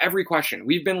asked him every question.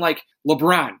 We've been like,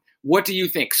 LeBron, what do you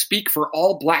think? Speak for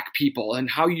all black people and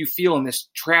how you feel in this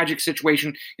tragic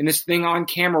situation, in this thing on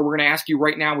camera we're going to ask you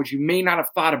right now, which you may not have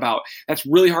thought about. That's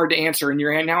really hard to answer, and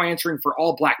you're now answering for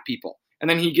all black people. And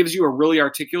then he gives you a really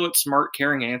articulate, smart,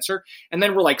 caring answer. And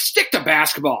then we're like, stick to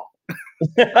basketball.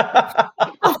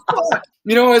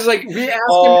 It's like we ask him.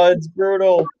 Oh, it's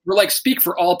brutal. We're like, speak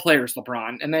for all players,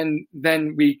 LeBron. And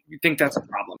then we think that's a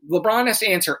problem. LeBron has to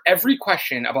answer every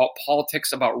question about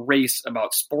politics, about race,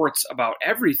 about sports, about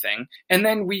everything. And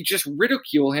then we just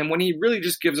ridicule him when he really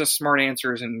just gives us smart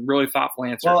answers and really thoughtful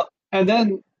answers. Well, and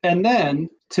then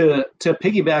to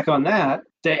piggyback on that,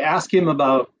 they ask him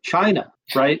about China,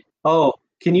 right? Oh,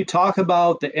 can you talk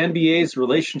about the NBA's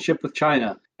relationship with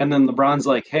China? And then LeBron's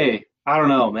like, hey, I don't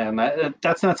know, man.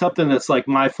 That's not something that's like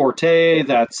my forte.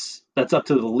 That's up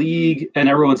to the league. And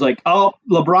everyone's like, oh,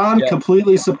 LeBron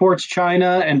completely supports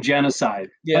China and genocide.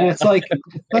 Yeah. And it's like,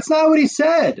 that's not what he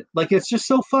said. Like, it's just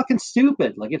so fucking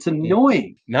stupid. Like, it's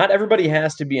annoying. Not everybody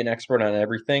has to be an expert on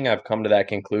everything. I've come to that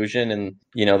conclusion. And,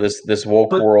 this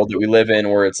woke world that we live in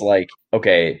where it's like,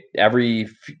 okay, every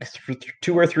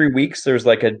 2 or 3 weeks, there's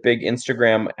like a big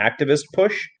Instagram activist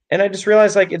push. And I just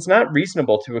realized, like, it's not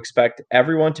reasonable to expect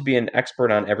everyone to be an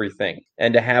expert on everything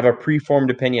and to have a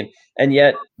preformed opinion. And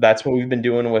yet, that's what we've been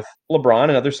doing with LeBron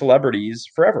and other celebrities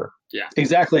forever. Yeah,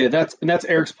 exactly. That's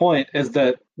Eric's point, is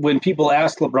that when people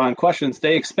ask LeBron questions,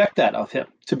 they expect that of him,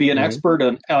 to be an expert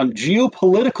on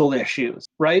geopolitical issues,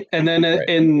 right? And then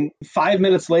in 5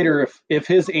 minutes later, if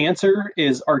his answer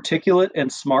is articulate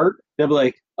and smart, they'll be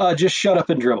like, just shut up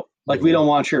and dribble. Like, we don't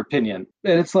want your opinion.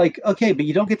 And it's like, okay, but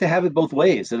you don't get to have it both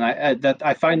ways. And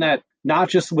I find that not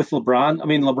just with LeBron. I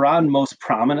mean, LeBron most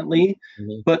prominently,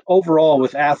 but overall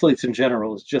with athletes in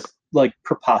general is just like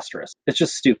preposterous. It's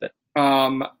just stupid.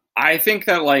 I think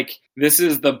that this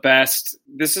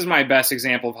is my best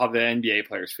example of how the NBA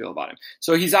players feel about him.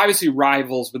 So he's obviously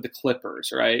rivals with the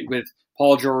Clippers, right? With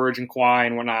Paul George and Kawhi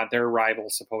and whatnot. They're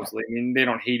rivals, supposedly. I mean, they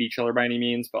don't hate each other by any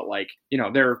means, but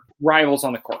they're rivals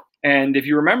on the court. And if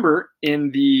you remember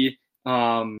in the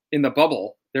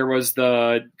bubble, there was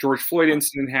the George Floyd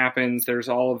incident happens. There's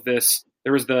all of this.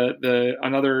 There was the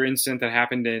another incident that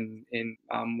happened in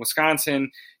Wisconsin.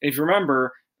 And if you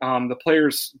remember, the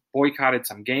players boycotted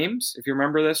some games, if you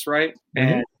remember this, right?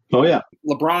 And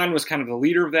LeBron was kind of the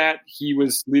leader of that. He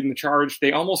was leading the charge.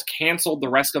 They almost canceled the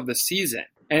rest of the season.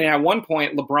 And at one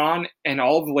point, LeBron and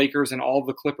all of the Lakers and all of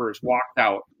the Clippers walked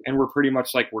out and were pretty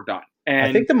much like, we're done. And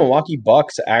I think the Milwaukee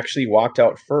Bucks actually walked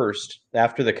out first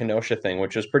after the Kenosha thing,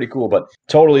 which was pretty cool. But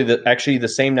totally, the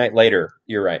same night later,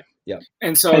 you're right. Yeah.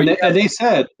 And so they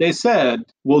said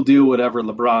we'll do whatever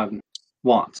LeBron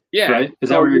wants. Yeah. Right? Is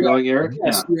that where you're going, Eric?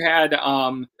 Yes. You had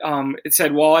it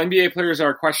said, while NBA players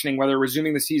are questioning whether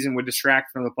resuming the season would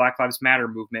distract from the Black Lives Matter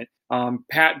movement,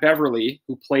 Pat Beverly,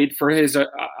 who played for his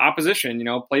opposition,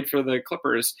 played for the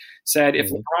Clippers, said, if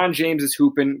LeBron James is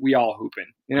hooping, we all hooping.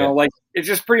 It's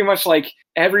just pretty much like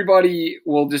everybody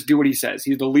will just do what he says.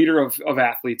 He's the leader of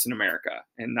athletes in America.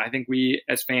 And I think we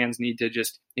as fans need to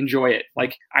just enjoy it.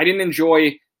 Like, I didn't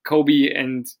enjoy Kobe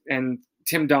and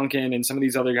Tim Duncan and some of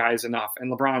these other guys enough.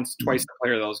 And LeBron's twice the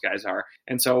player those guys are.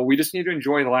 And so we just need to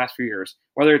enjoy the last few years.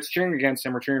 Whether it's cheering against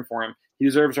him or cheering for him, he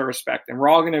deserves our respect. And we're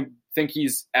all going to think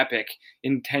he's epic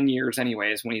in 10 years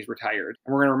anyways when he's retired.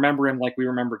 And we're going to remember him like we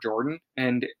remember Jordan.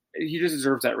 And he just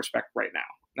deserves that respect right now.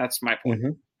 That's my point.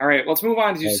 All right, let's move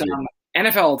on to some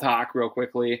NFL talk real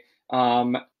quickly.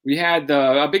 We had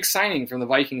a big signing from the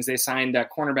Vikings. They signed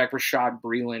cornerback Rashad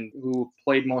Breeland, who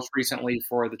played most recently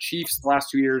for the Chiefs the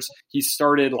last 2 years. He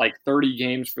started 30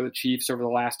 games for the Chiefs over the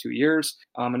last 2 years.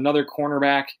 Another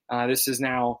cornerback. This is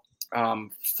now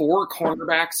 4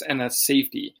 cornerbacks and a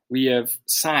safety we have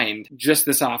signed just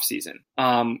this offseason.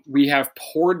 We have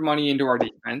poured money into our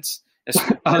defense,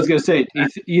 I was going to say,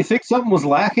 you think something was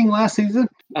lacking last season?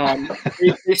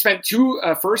 They spent two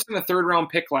first and a third round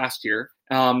pick last year.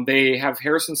 They have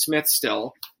Harrison Smith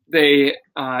still. They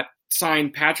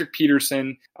signed Patrick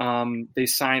Peterson. They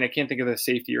signed, I can't think of the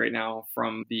safety right now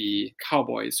from the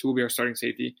Cowboys, who will be our starting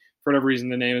safety. For whatever reason,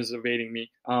 the name is evading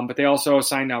me. But they also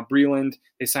signed now Breland.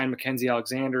 They signed Mackenzie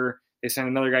Alexander. They signed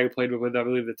another guy who played with, I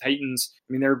believe, the Titans.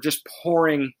 I mean, they're just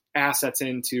pouring assets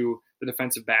into the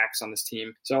defensive backs on this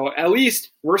team. So at least,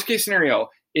 worst case scenario,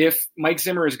 if Mike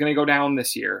Zimmer is going to go down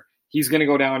this year, he's going to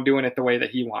go down doing it the way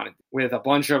that he wanted, with a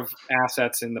bunch of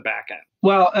assets in the back end.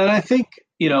 Well, and I think,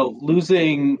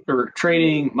 losing or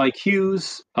trading Mike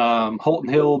Hughes, Holton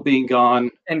Hill being gone.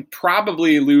 And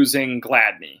probably losing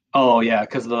Gladney. Oh, yeah,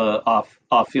 because of the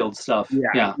off-field stuff.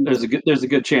 Yeah, there's a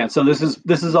good chance. So this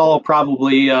is all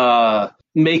probably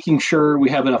making sure we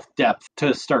have enough depth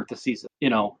to start the season,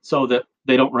 so that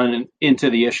they don't run into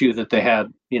the issue that they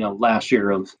had, last year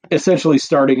of essentially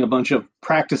starting a bunch of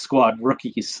practice squad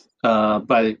rookies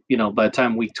by the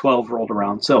time week 12 rolled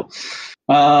around. So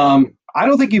I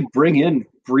don't think you bring in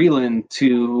Breland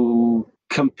to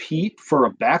compete for a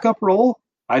backup role.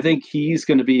 I think he's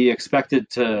going to be expected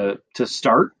to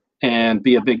start and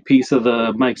be a big piece of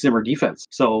the Mike Zimmer defense.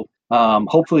 So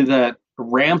hopefully that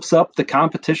ramps up the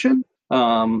competition.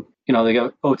 They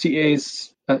got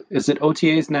OTAs. Is it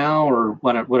OTAs now or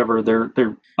whatever?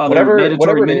 They're whatever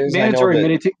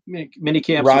mandatory mini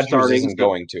camps Rodgers are starting. Isn't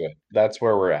going to it. That's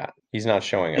where we're at. He's not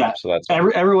showing up, so that's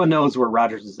everyone knows where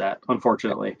Rodgers is at,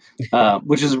 unfortunately,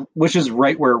 which is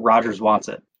right where Rodgers wants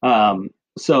it.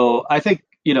 So I think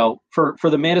for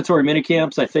the mandatory mini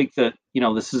camps, I think that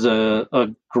this is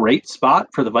a great spot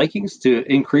for the Vikings to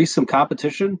increase some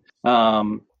competition.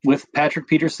 With Patrick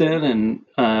Peterson and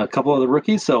a couple of the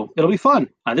rookies. So it'll be fun.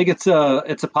 I think it's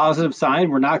a positive sign.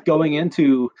 We're not going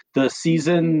into the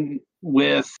season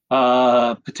with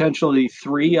potentially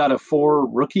 3 out of 4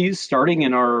 rookies starting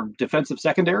in our defensive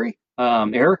secondary.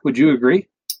 Eric, would you agree?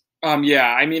 Yeah,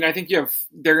 I mean, I think they're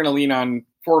going to lean on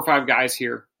 4 or 5 guys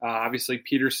here. Obviously,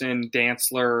 Peterson,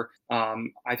 Dantzler.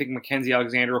 I think Mackenzie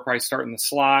Alexander will probably start in the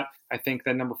slot. I think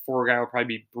the number 4 guy will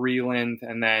probably be Breland.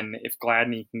 And then if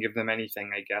Gladney can give them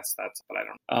anything, I guess that's what I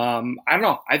don't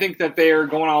know. I think that they're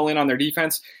going all in on their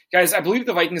defense. Guys, I believe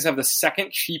the Vikings have the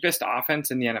second cheapest offense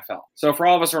in the NFL. So for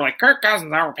all of us who are like, Kirk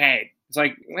Cousins overpaid. It's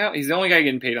like, well, he's the only guy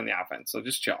getting paid on the offense, so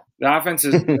just chill. The offense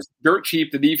is dirt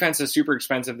cheap. The defense is super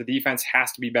expensive. The defense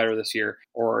has to be better this year,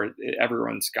 or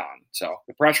everyone's gone. So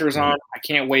the pressure is on. I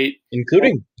can't wait.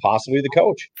 Including possibly the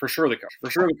coach. For sure the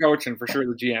coach, and for sure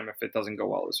the GM if it doesn't go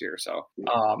well this year. So,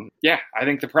 I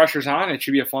think the pressure's on. It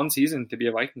should be a fun season to be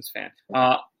a Vikings fan.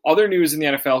 Other news in the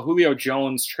NFL, Julio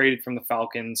Jones traded from the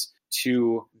Falcons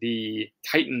to the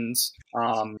Titans.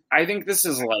 I think this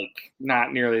is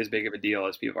not nearly as big of a deal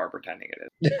as people are pretending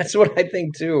it is. That's what I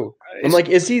think too. I'm like,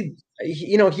 is he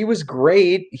was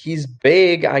great. He's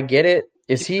big. I get it.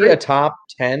 Is he a top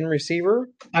 10 receiver?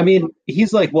 I mean,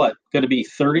 he's going to be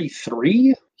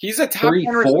 33? He's a top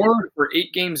 10 receiver for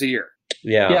 8 games a year.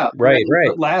 Yeah. Right.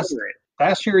 Last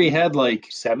year he had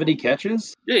 70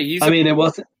 catches. Yeah, it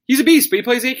wasn't. He's a beast, but he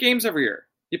plays 8 games every year.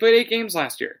 He played 8 games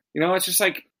last year. It's just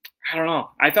I don't know.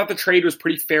 I thought the trade was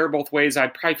pretty fair both ways.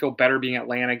 I'd probably feel better being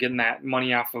Atlanta, getting that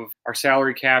money off of our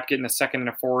salary cap, getting a second and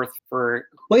a fourth for.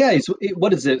 Well, yeah.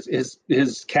 What is it?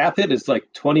 His cap hit is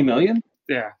 $20 million.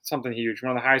 Yeah, something huge.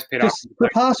 One of the highest paid. Just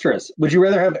preposterous. Would you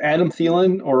rather have Adam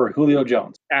Thielen or Julio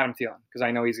Jones? Adam Thielen, because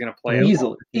I know he's going to play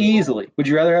easily. Would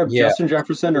you rather have Justin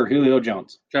Jefferson or Julio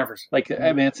Jones? Jefferson.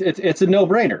 It's a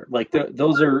no-brainer.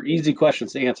 Those are easy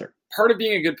questions to answer. Part of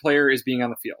being a good player is being on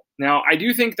the field. Now, I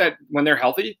do think that when they're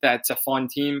healthy, that's a fun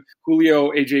team.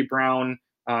 Julio, A.J. Brown,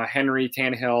 Henry,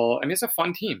 Tannehill. I mean, it's a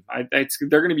fun team. They're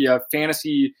going to be a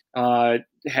fantasy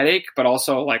headache, but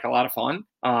also a lot of fun.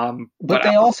 But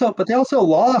they also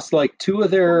lost 2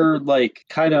 of their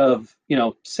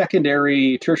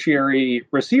secondary, tertiary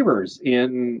receivers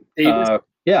in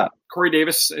Corey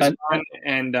Davis is on,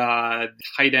 and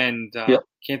tight end.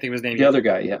 Can't think of his name. The other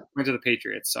guy, went to the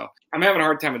Patriots. So I'm having a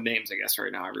hard time with names, I guess,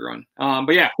 right now, everyone.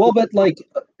 But yeah. Well, but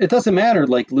it doesn't matter.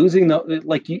 Losing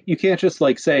you can't just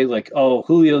say oh,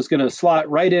 Julio's going to slot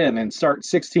right in and start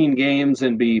 16 games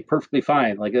and be perfectly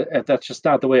fine. That's just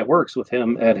not the way it works with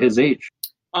him at his age.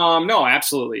 No,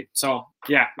 absolutely. So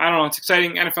yeah, I don't know. It's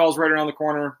exciting. NFL's right around the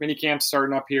corner. Mini camp's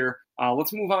starting up here.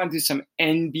 Let's move on to some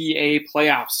NBA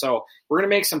playoffs. So we're going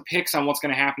to make some picks on what's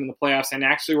going to happen in the playoffs, and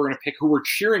actually we're going to pick who we're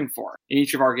cheering for in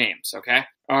each of our games, okay?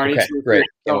 All right, okay, great.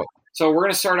 So we're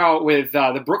going to start out with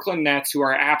the Brooklyn Nets, who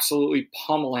are absolutely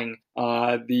pummeling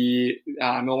the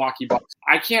Milwaukee Bucks.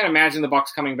 I can't imagine the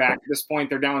Bucks coming back at this point.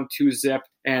 They're down 2-0,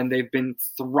 and they've been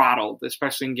throttled,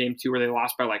 especially in game 2 where they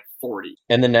lost by like 40.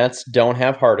 And the Nets don't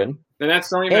have Harden. The Nets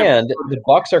don't even And the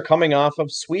Bucks are coming off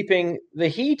of sweeping the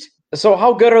Heat. So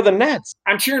how good are the Nets?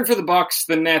 I'm cheering for the Bucks.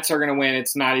 The Nets are going to win.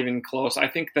 It's not even close. I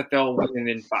think that they'll win it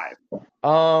in 5.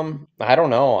 I don't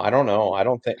know. I don't know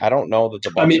that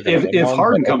the Bucks. I mean, are if win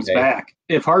Harden one, comes okay. back,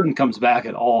 if Harden comes back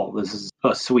at all, this is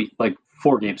a sweep, like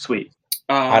 4-game sweep.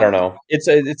 I don't know.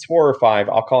 It's 4 or 5.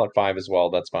 I'll call it 5 as well.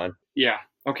 That's fine. Yeah.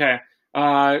 Okay.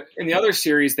 In the other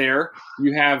series there,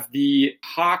 you have the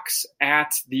Hawks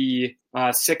at the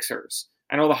Sixers.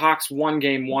 I know the Hawks won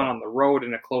game 1 on the road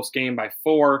in a close game by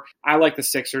 4. I like the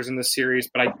Sixers in this series,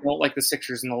 but I don't like the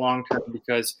Sixers in the long term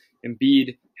because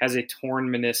Embiid has a torn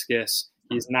meniscus.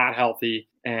 He's not healthy,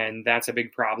 and that's a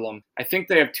big problem. I think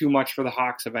they have too much for the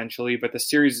Hawks eventually, but the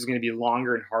series is going to be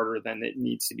longer and harder than it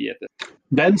needs to be at this.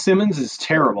 Ben Simmons is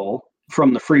terrible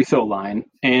from the free throw line,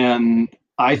 and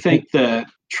I think that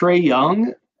Trae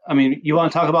Young, I mean, you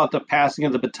want to talk about the passing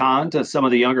of the baton to some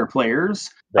of the younger players.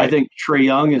 Right. I think Trae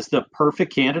Young is the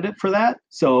perfect candidate for that.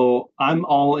 So I'm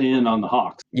all in on the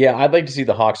Hawks. Yeah, I'd like to see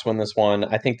the Hawks win this one.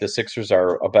 I think the Sixers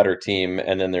are a better team,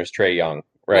 and then there's Trae Young,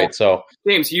 right? Well, so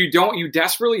James, you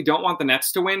desperately don't want the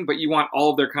Nets to win, but you want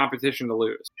all of their competition to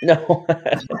lose. no,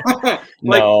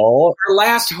 Like, no. Our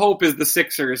last hope is the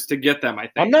Sixers to get them, I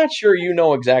think. I'm not sure you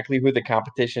know exactly who the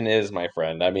competition is, my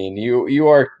friend. I mean, you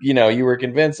were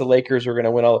convinced the Lakers were going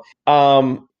to win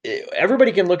all.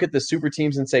 Everybody can look at the super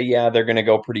teams and say, yeah, they're going to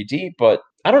go pretty deep, but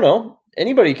I don't know.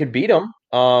 Anybody could beat them.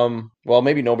 Well,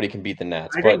 maybe nobody can beat the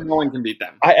Nets, I but think no one can beat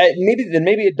them.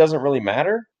 maybe it doesn't really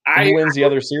matter who wins the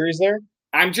other series there.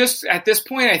 I'm just, at this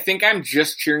point, I think I'm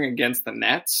just cheering against the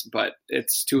Nets, but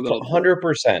it's too little.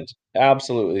 100%.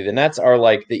 Absolutely. The Nets are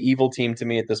like the evil team to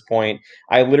me at this point.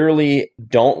 I literally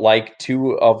don't like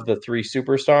 2 of the 3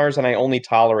 superstars, and I only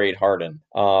tolerate Harden.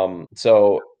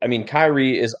 So, I mean,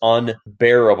 Kyrie is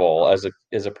unbearable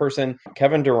as a person.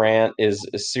 Kevin Durant is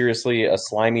seriously a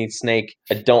slimy snake.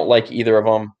 I don't like either of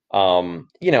them.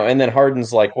 And then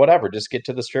Harden's like, whatever, just get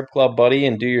to the strip club, buddy,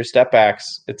 and do your step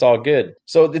backs. It's all good.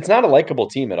 So it's not a likable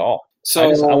team at all. So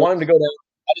I want him to go down.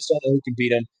 I just don't know who can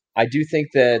beat him. I do think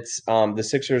that the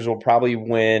Sixers will probably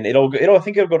win. I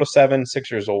think it'll go to 7.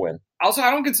 Sixers will win. Also,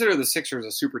 I don't consider the Sixers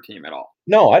a super team at all.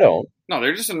 No, I don't. No,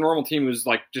 they're just a normal team who's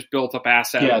like just built up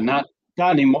assets. Yeah, not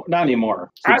anymore.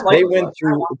 They went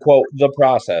through, quote, the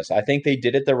process. I think they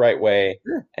did it the right way.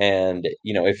 Sure. And,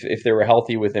 if they were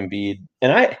healthy with Embiid.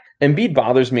 And Embiid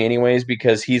bothers me anyways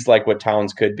because he's like what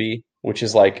Towns could be, which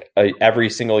is like a every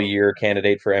single year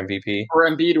candidate for MVP. Or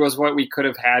Embiid was what we could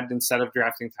have had instead of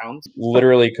drafting Towns.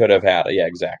 Literally could have had it. Yeah,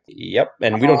 exactly. Yep.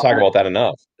 And we don't talk about that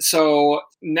enough. So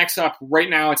next up, right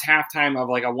now it's halftime of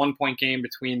like a 1-point game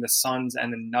between the Suns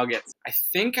and the Nuggets. I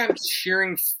think I'm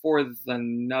cheering for the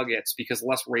Nuggets because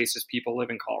less racist people live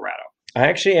in Colorado. I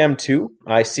actually am too.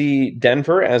 I see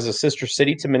Denver as a sister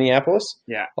city to Minneapolis.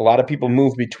 Yeah. A lot of people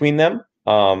move between them.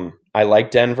 I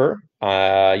like Denver.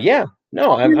 Yeah.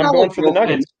 No, I'm going for the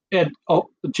Nuggets. And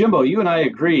Jimbo, you and I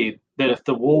agreed that if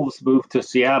the Wolves move to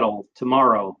Seattle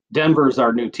tomorrow, Denver's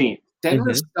our new team.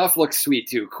 Denver's stuff looks sweet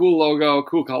too. Cool logo,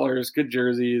 cool colors, good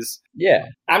jerseys. Yeah.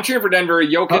 I'm cheering for Denver.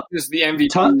 Jokic is the MVP.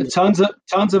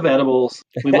 Tons of edibles.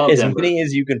 We love as Denver. many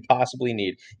as you can possibly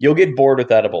need. You'll get bored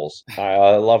with edibles.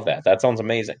 I love that. That sounds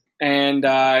amazing. And who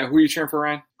are you cheering for,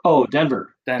 Ryan? Oh,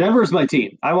 Denver. Denver's my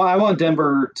team. I want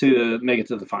Denver to make it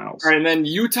to the finals. All right, and then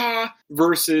Utah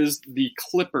versus the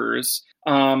Clippers.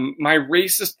 My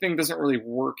racist thing doesn't really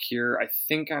work here. I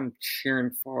think I'm cheering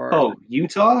for... Oh,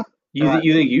 Utah?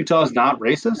 You think Utah's not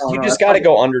racist? You just got to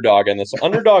go underdog in this.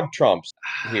 Underdog trumps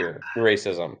here,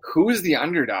 racism. Who is the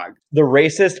underdog? The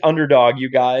racist underdog, you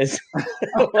guys.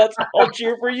 Let's all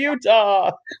cheer for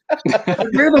Utah.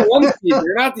 You're the one seed.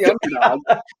 You're not the underdog.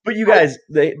 But you guys,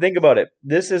 think about it.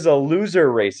 This is a loser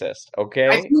racist,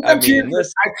 okay? I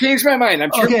changed my mind.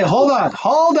 Okay, hold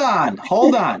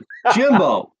on.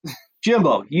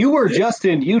 Jimbo, you were just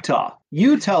in Utah.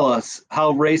 You tell us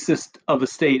how racist of a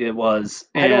state it was.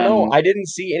 I don't know. I didn't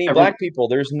see any black people.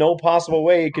 There's no possible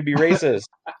way it could be racist.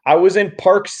 I was in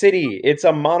Park City. It's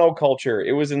a monoculture.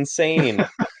 It was insane.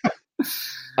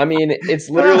 I mean, it's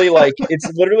literally like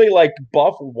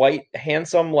buff, white,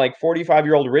 handsome, like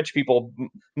 45-year-old rich people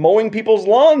mowing people's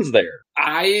lawns there.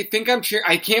 I think I'm cheering.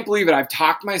 I can't believe it. I've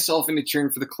talked myself into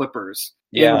cheering for the Clippers.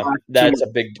 Yeah, that's a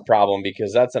big problem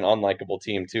because that's an unlikable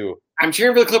team too. I'm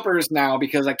cheering for the Clippers now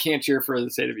because I can't cheer for the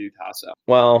state of Utah. So,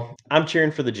 well, I'm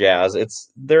cheering for the Jazz.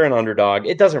 They're an underdog.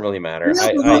 It doesn't really matter.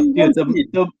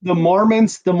 The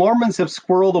Mormons have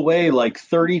squirreled away like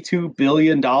 $32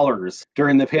 billion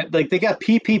during the they got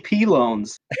PPP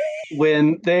loans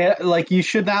when they you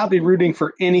should not be rooting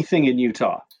for anything in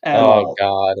Utah. Oh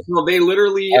God! Well, they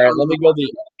literally. All right, let me go.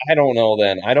 I don't know.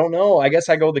 Then I don't know. I guess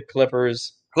I go the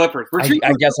Clippers. I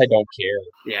guess I don't care.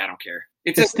 Yeah, I don't care.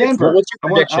 It's Denver. Well, what's your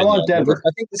prediction? I want Denver.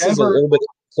 I think this is a little bit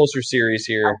closer series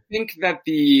here. I think that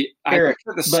Eric,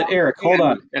 hold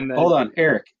on,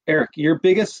 Eric, your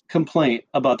biggest complaint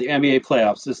about the NBA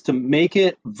playoffs is to make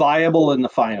it viable in the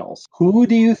finals. Who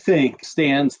do you think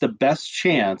stands the best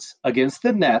chance against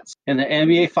the Nets in the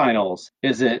NBA finals?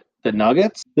 Is it the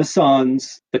Nuggets, the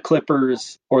Suns, the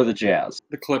Clippers, or the Jazz?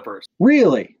 The Clippers.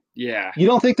 Really? Yeah. You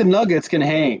don't think the Nuggets can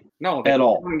hang? No, at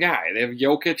all. One guy. They have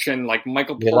Jokic and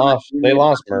Michael. They lost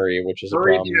Murray, which is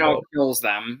Murray a problem. Murray kills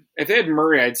them. If they had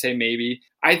Murray, I'd say maybe.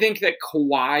 I think that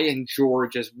Kawhi and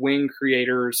George as wing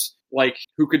creators,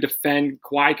 who could defend.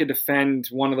 Kawhi could defend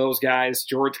one of those guys.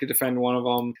 George could defend one of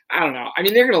them. I don't know. I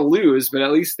mean, they're going to lose, but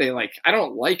at least they I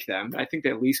don't like them, but I think they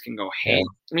at least can go hang.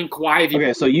 I mean, Kawhi.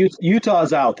 Okay, so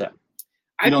Utah's out then.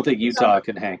 I don't think Utah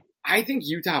can hang. I think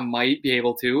Utah might be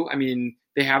able to. I mean,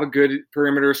 they have a good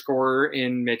perimeter scorer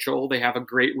in Mitchell. They have a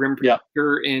great rim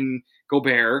protector in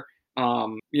Gobert.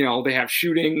 They have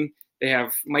shooting. They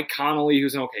have Mike Conley,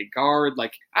 who's an okay guard.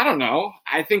 I don't know.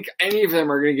 I think any of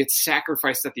them are going to get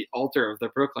sacrificed at the altar of the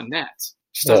Brooklyn Nets.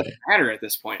 It just doesn't matter at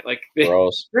this point.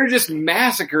 They're just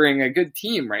massacring a good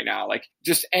team right now.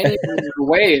 Just any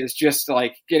way is just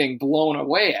getting blown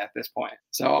away at this point.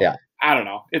 So yeah. I don't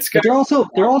know. But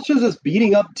they're also just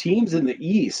beating up teams in the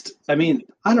East. I mean,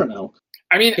 I don't know.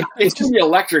 I mean, it's going to be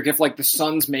electric if the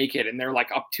Suns make it and they're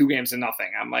up 2 games to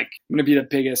nothing. I'm going to be the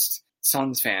biggest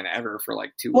Suns fan ever for 2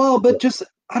 weeks. Well, but just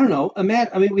I don't know. I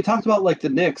mean, we talked about the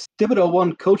Knicks. Thibodeau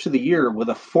won Coach of the Year with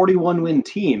a 41-win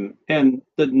team, and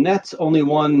the Nets only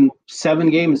won 7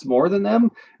 games more than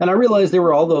them. And I realized there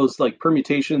were all those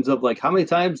permutations of how many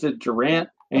times did Durant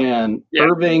and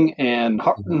Irving and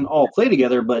Harden all play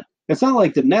together, but it's not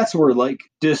like the Nets were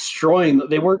destroying.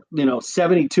 They weren't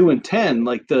 72-10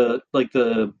 like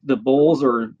the Bulls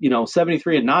or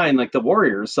 73-9 like the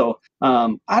Warriors. So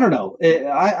I don't know.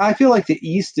 I feel like the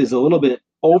East is a little bit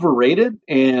overrated,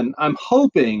 and I'm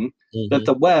hoping that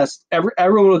the West,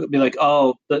 everyone will be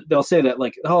they'll say that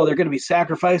they're going to be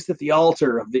sacrificed at the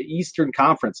altar of the Eastern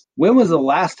Conference. When was the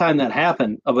last time that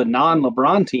happened of a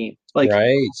non-LeBron team?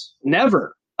 Right.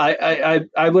 Never.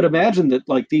 I would imagine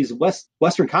that these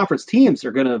Western Conference teams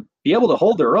are going to be able to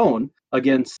hold their own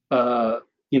against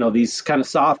these kind of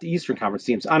soft Eastern Conference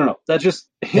teams. I don't know. That's just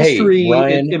history. Hey,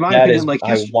 Ryan, in my opinion,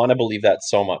 I want to believe that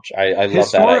so much. I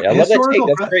love that. I love that take.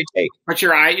 That's a great take. But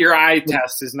your eye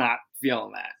test is not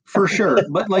feeling that for sure.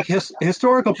 But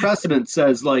historical precedent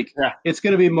says it's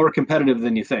going to be more competitive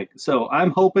than you think. So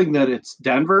I'm hoping that it's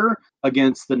Denver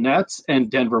against the Nets and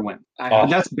Denver win.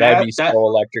 And that's bad. That'd be so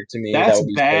electric to me. That's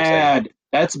bad.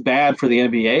 That's bad for the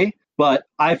NBA. But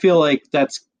I feel like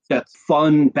that's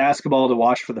fun basketball to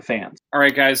watch for the fans. All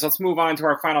right, guys, let's move on to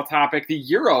our final topic. The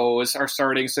Euros are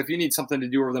starting, so if you need something to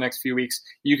do over the next few weeks,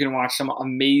 you can watch some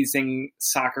amazing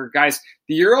soccer. Guys,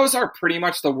 the Euros are pretty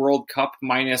much the World Cup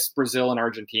minus Brazil and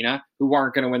Argentina, who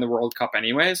aren't going to win the World Cup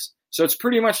anyways. So it's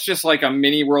pretty much just like a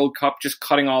mini World Cup, just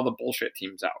cutting all the bullshit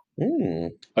teams out.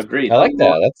 Agreed. I like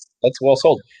that. That's well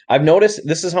sold. I've noticed,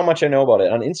 this is how much I know about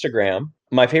it. On Instagram,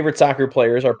 my favorite soccer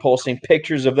players are posting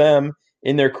pictures of them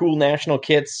in their cool national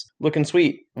kits, looking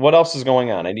sweet. What else is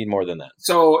going on? I need more than that.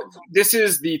 So this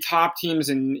is the top teams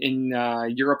in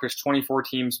Europe. There's 24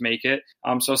 teams make it.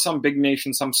 So some big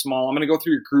nations, some small. I'm going to go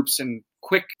through your groups in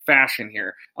quick fashion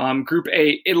here. Group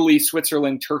A, Italy,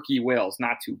 Switzerland, Turkey, Wales.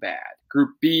 Not too bad.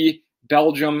 Group B,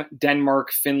 Belgium,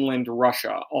 Denmark, Finland,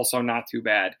 Russia. Also not too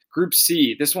bad. Group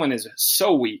C, this one is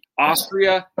so weak.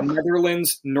 Austria,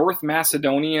 Netherlands, North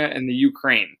Macedonia, and the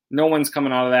Ukraine. No one's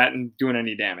coming out of that and doing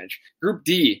any damage. Group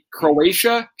D,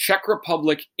 Croatia, Czech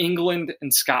Republic, England,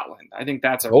 and Scotland. I think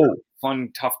that's a really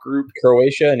fun, tough group.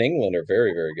 Croatia and England are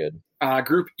very, very good.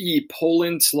 Group E,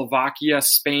 Poland, Slovakia,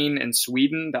 Spain, and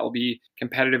Sweden. That will be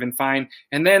competitive and fine.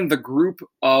 And then the group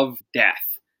of death.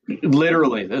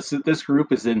 Literally, this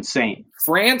group is insane.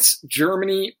 France,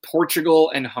 Germany, Portugal,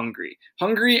 and Hungary.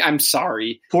 Hungary, I'm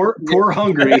sorry. Poor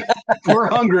Hungary. Poor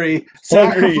Hungary.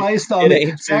 Sacrificed on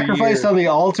the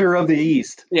altar of the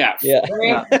East. Yeah.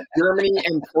 France, Germany,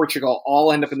 and Portugal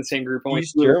all end up in the same group.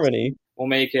 East Germany. will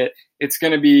make it. It's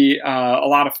going to be a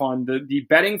lot of fun. The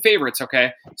betting favorites,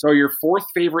 okay? So your fourth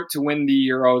favorite to win the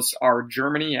Euros are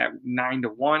Germany at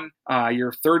 9-1.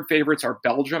 Your third favorites are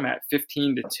Belgium at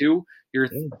 15-2. Your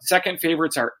second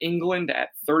favorites are England at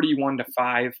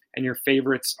 31-5, and your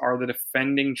favorites are the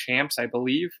defending champs, I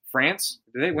believe, France.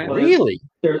 Did they win? Well, Really?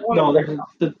 They're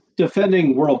the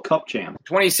defending World Cup champ.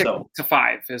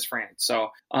 26-5 is France. So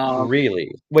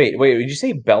Really? Wait, did you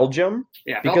say Belgium?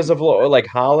 yeah, Because of like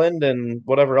Holland and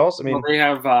whatever else? I mean, well, they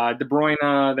have De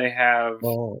Bruyne. They have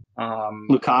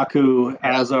Lukaku,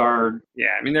 Hazard. yeah.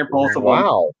 I mean, they're both of them.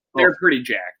 wow. They're pretty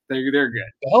jacked. They're good.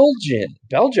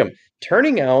 Belgium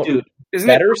turning out Dude, Isn't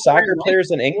better it soccer players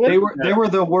than England. they were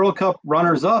the World Cup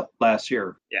runners up last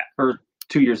year. Yeah. Or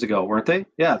 2 years ago, weren't they?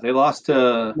 Yeah, they lost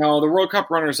to. No, the World Cup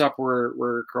runners-up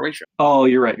were Croatia. Oh,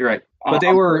 you're right. But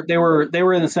they were in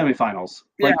the semifinals.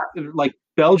 Like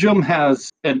Belgium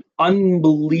has an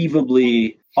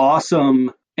unbelievably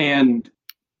awesome and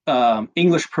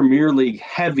English Premier League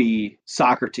heavy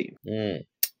soccer team.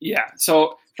 Yeah.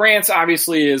 So France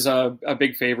obviously is a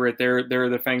big favorite. They're the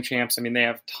defending champs. I mean, they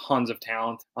have tons of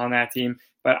talent on that team.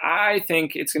 But I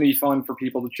think it's going to be fun for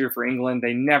people to cheer for England.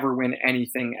 They never win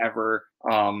anything ever.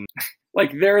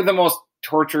 Like they're the most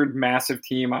tortured, massive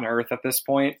team on earth at this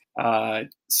point.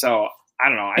 So I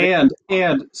don't know.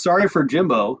 And sorry for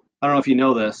Jimbo. I don't know if you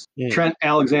know this. Trent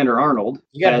Alexander-Arnold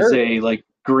has a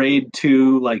grade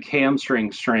 2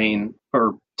 hamstring strain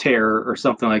or tear or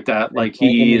something like that. Like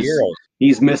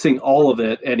he's missing all of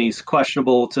it, and he's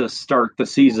questionable to start the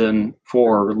season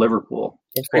for Liverpool.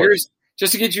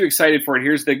 Just to get you excited for it,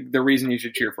 here's the reason you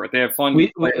should cheer for it. They have fun.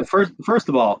 First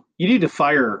of all, you need to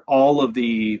fire all of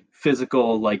the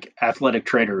physical, athletic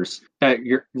trainers at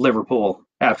your Liverpool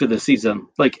after the season.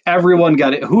 Everyone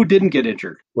got it. Who didn't get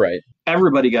injured? Right.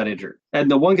 Everybody got injured.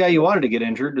 And the one guy you wanted to get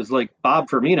injured is Bob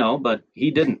Firmino, but he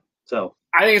didn't. So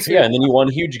I think it's and then you won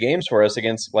huge games for us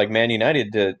against Man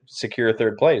United to secure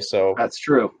third place. So that's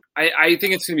true. I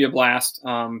think it's going to be a blast.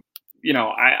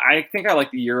 I think I like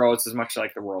the Euros as much as I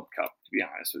like the World Cup, to be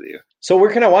honest with you. So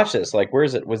where can I watch this? Where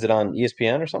is it? Was it on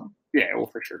ESPN or something? Yeah, well,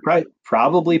 for sure. Right.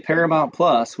 Probably Paramount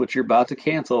Plus, which you're about to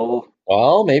cancel.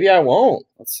 Well, maybe I won't.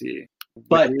 Let's see.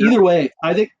 But either way,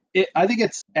 I think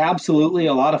it's absolutely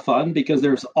a lot of fun because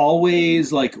there's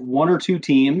always one or two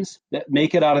teams that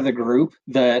make it out of the group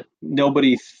that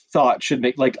nobody thought should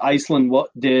make. Like Iceland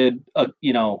did,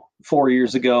 4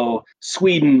 years ago.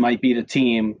 Sweden might be the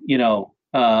team,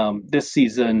 this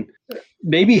season.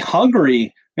 Maybe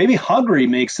Hungary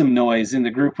makes some noise in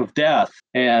the group of death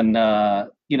and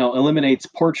eliminates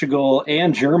Portugal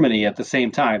and Germany at the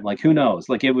same time. Who knows?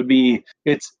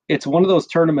 It's one of those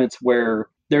tournaments where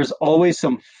there's always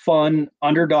some fun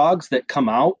underdogs that come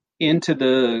out into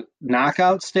the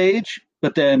knockout stage,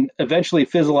 but then eventually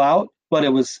fizzle out. But it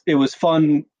was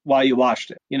fun while you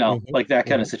watched it, that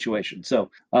kind of situation.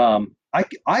 So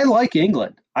I like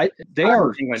England. They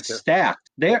are stacked.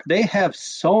 They have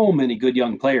so many good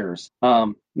young players.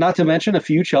 Not to mention a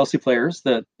few Chelsea players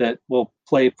that will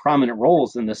play prominent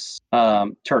roles in this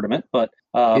tournament. But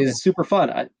it's super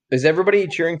fun. Is everybody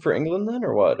cheering for England then,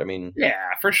 or what? I mean,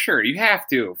 yeah, for sure. You have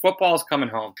to. Football's coming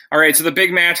home. All right, so the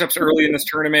big matchups early in this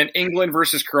tournament: England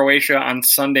versus Croatia on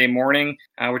Sunday morning,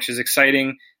 which is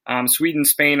exciting. Sweden,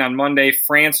 Spain on Monday.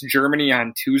 France, Germany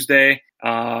on Tuesday.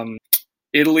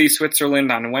 Italy,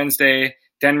 Switzerland on Wednesday.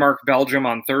 Denmark, Belgium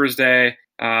on Thursday.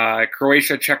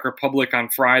 Croatia, Czech Republic on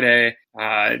Friday.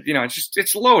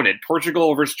 It's loaded.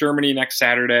 Portugal versus Germany next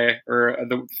Saturday or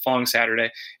the following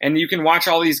Saturday. And you can watch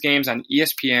all these games on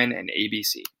ESPN and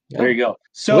ABC. There you go.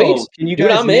 So, can you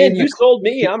guys I'm in. You sold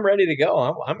me. I'm ready to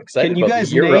go. I'm excited about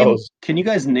the Euros. Can you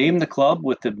guys name the club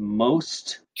with the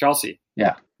most? Chelsea.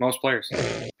 Yeah. Most players.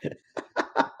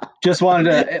 Just wanted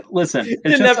to listen. It's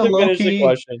Didn't just have a to low finish the key.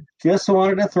 question. Just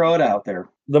wanted to throw it out there.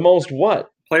 The most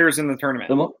what? Players in the tournament.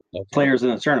 Players in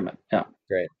the tournament. Yeah.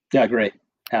 Great. Yeah, great.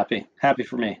 Happy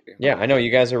for me. Yeah, I know you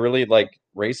guys are really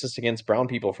racist against brown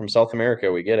people from South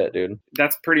America. We get it, dude.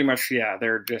 That's pretty much,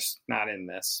 they're just not in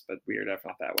this, but we are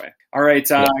definitely not that way. All right,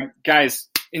 guys,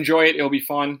 enjoy it. It'll be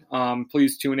fun.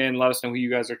 Please tune in. Let us know who you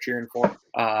guys are cheering for.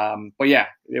 But yeah,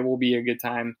 it will be a good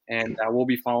time, and we'll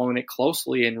be following it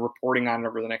closely and reporting on it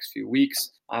over the next few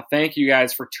weeks. Thank you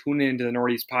guys for tuning into the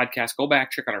Nordies podcast. Go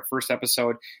back, check out our first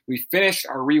episode. We finished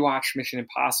our rewatch Mission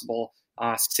Impossible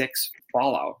 6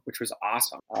 Fallout, which was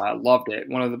awesome. Loved it.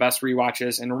 One of the best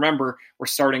rewatches. And remember, we're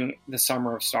starting the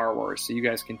summer of Star Wars, so you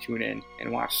guys can tune in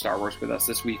and watch Star Wars with us.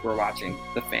 This week, we're watching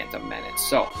The Phantom Menace.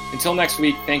 So until next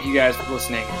week, thank you guys for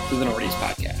listening to the Nordies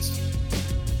podcast.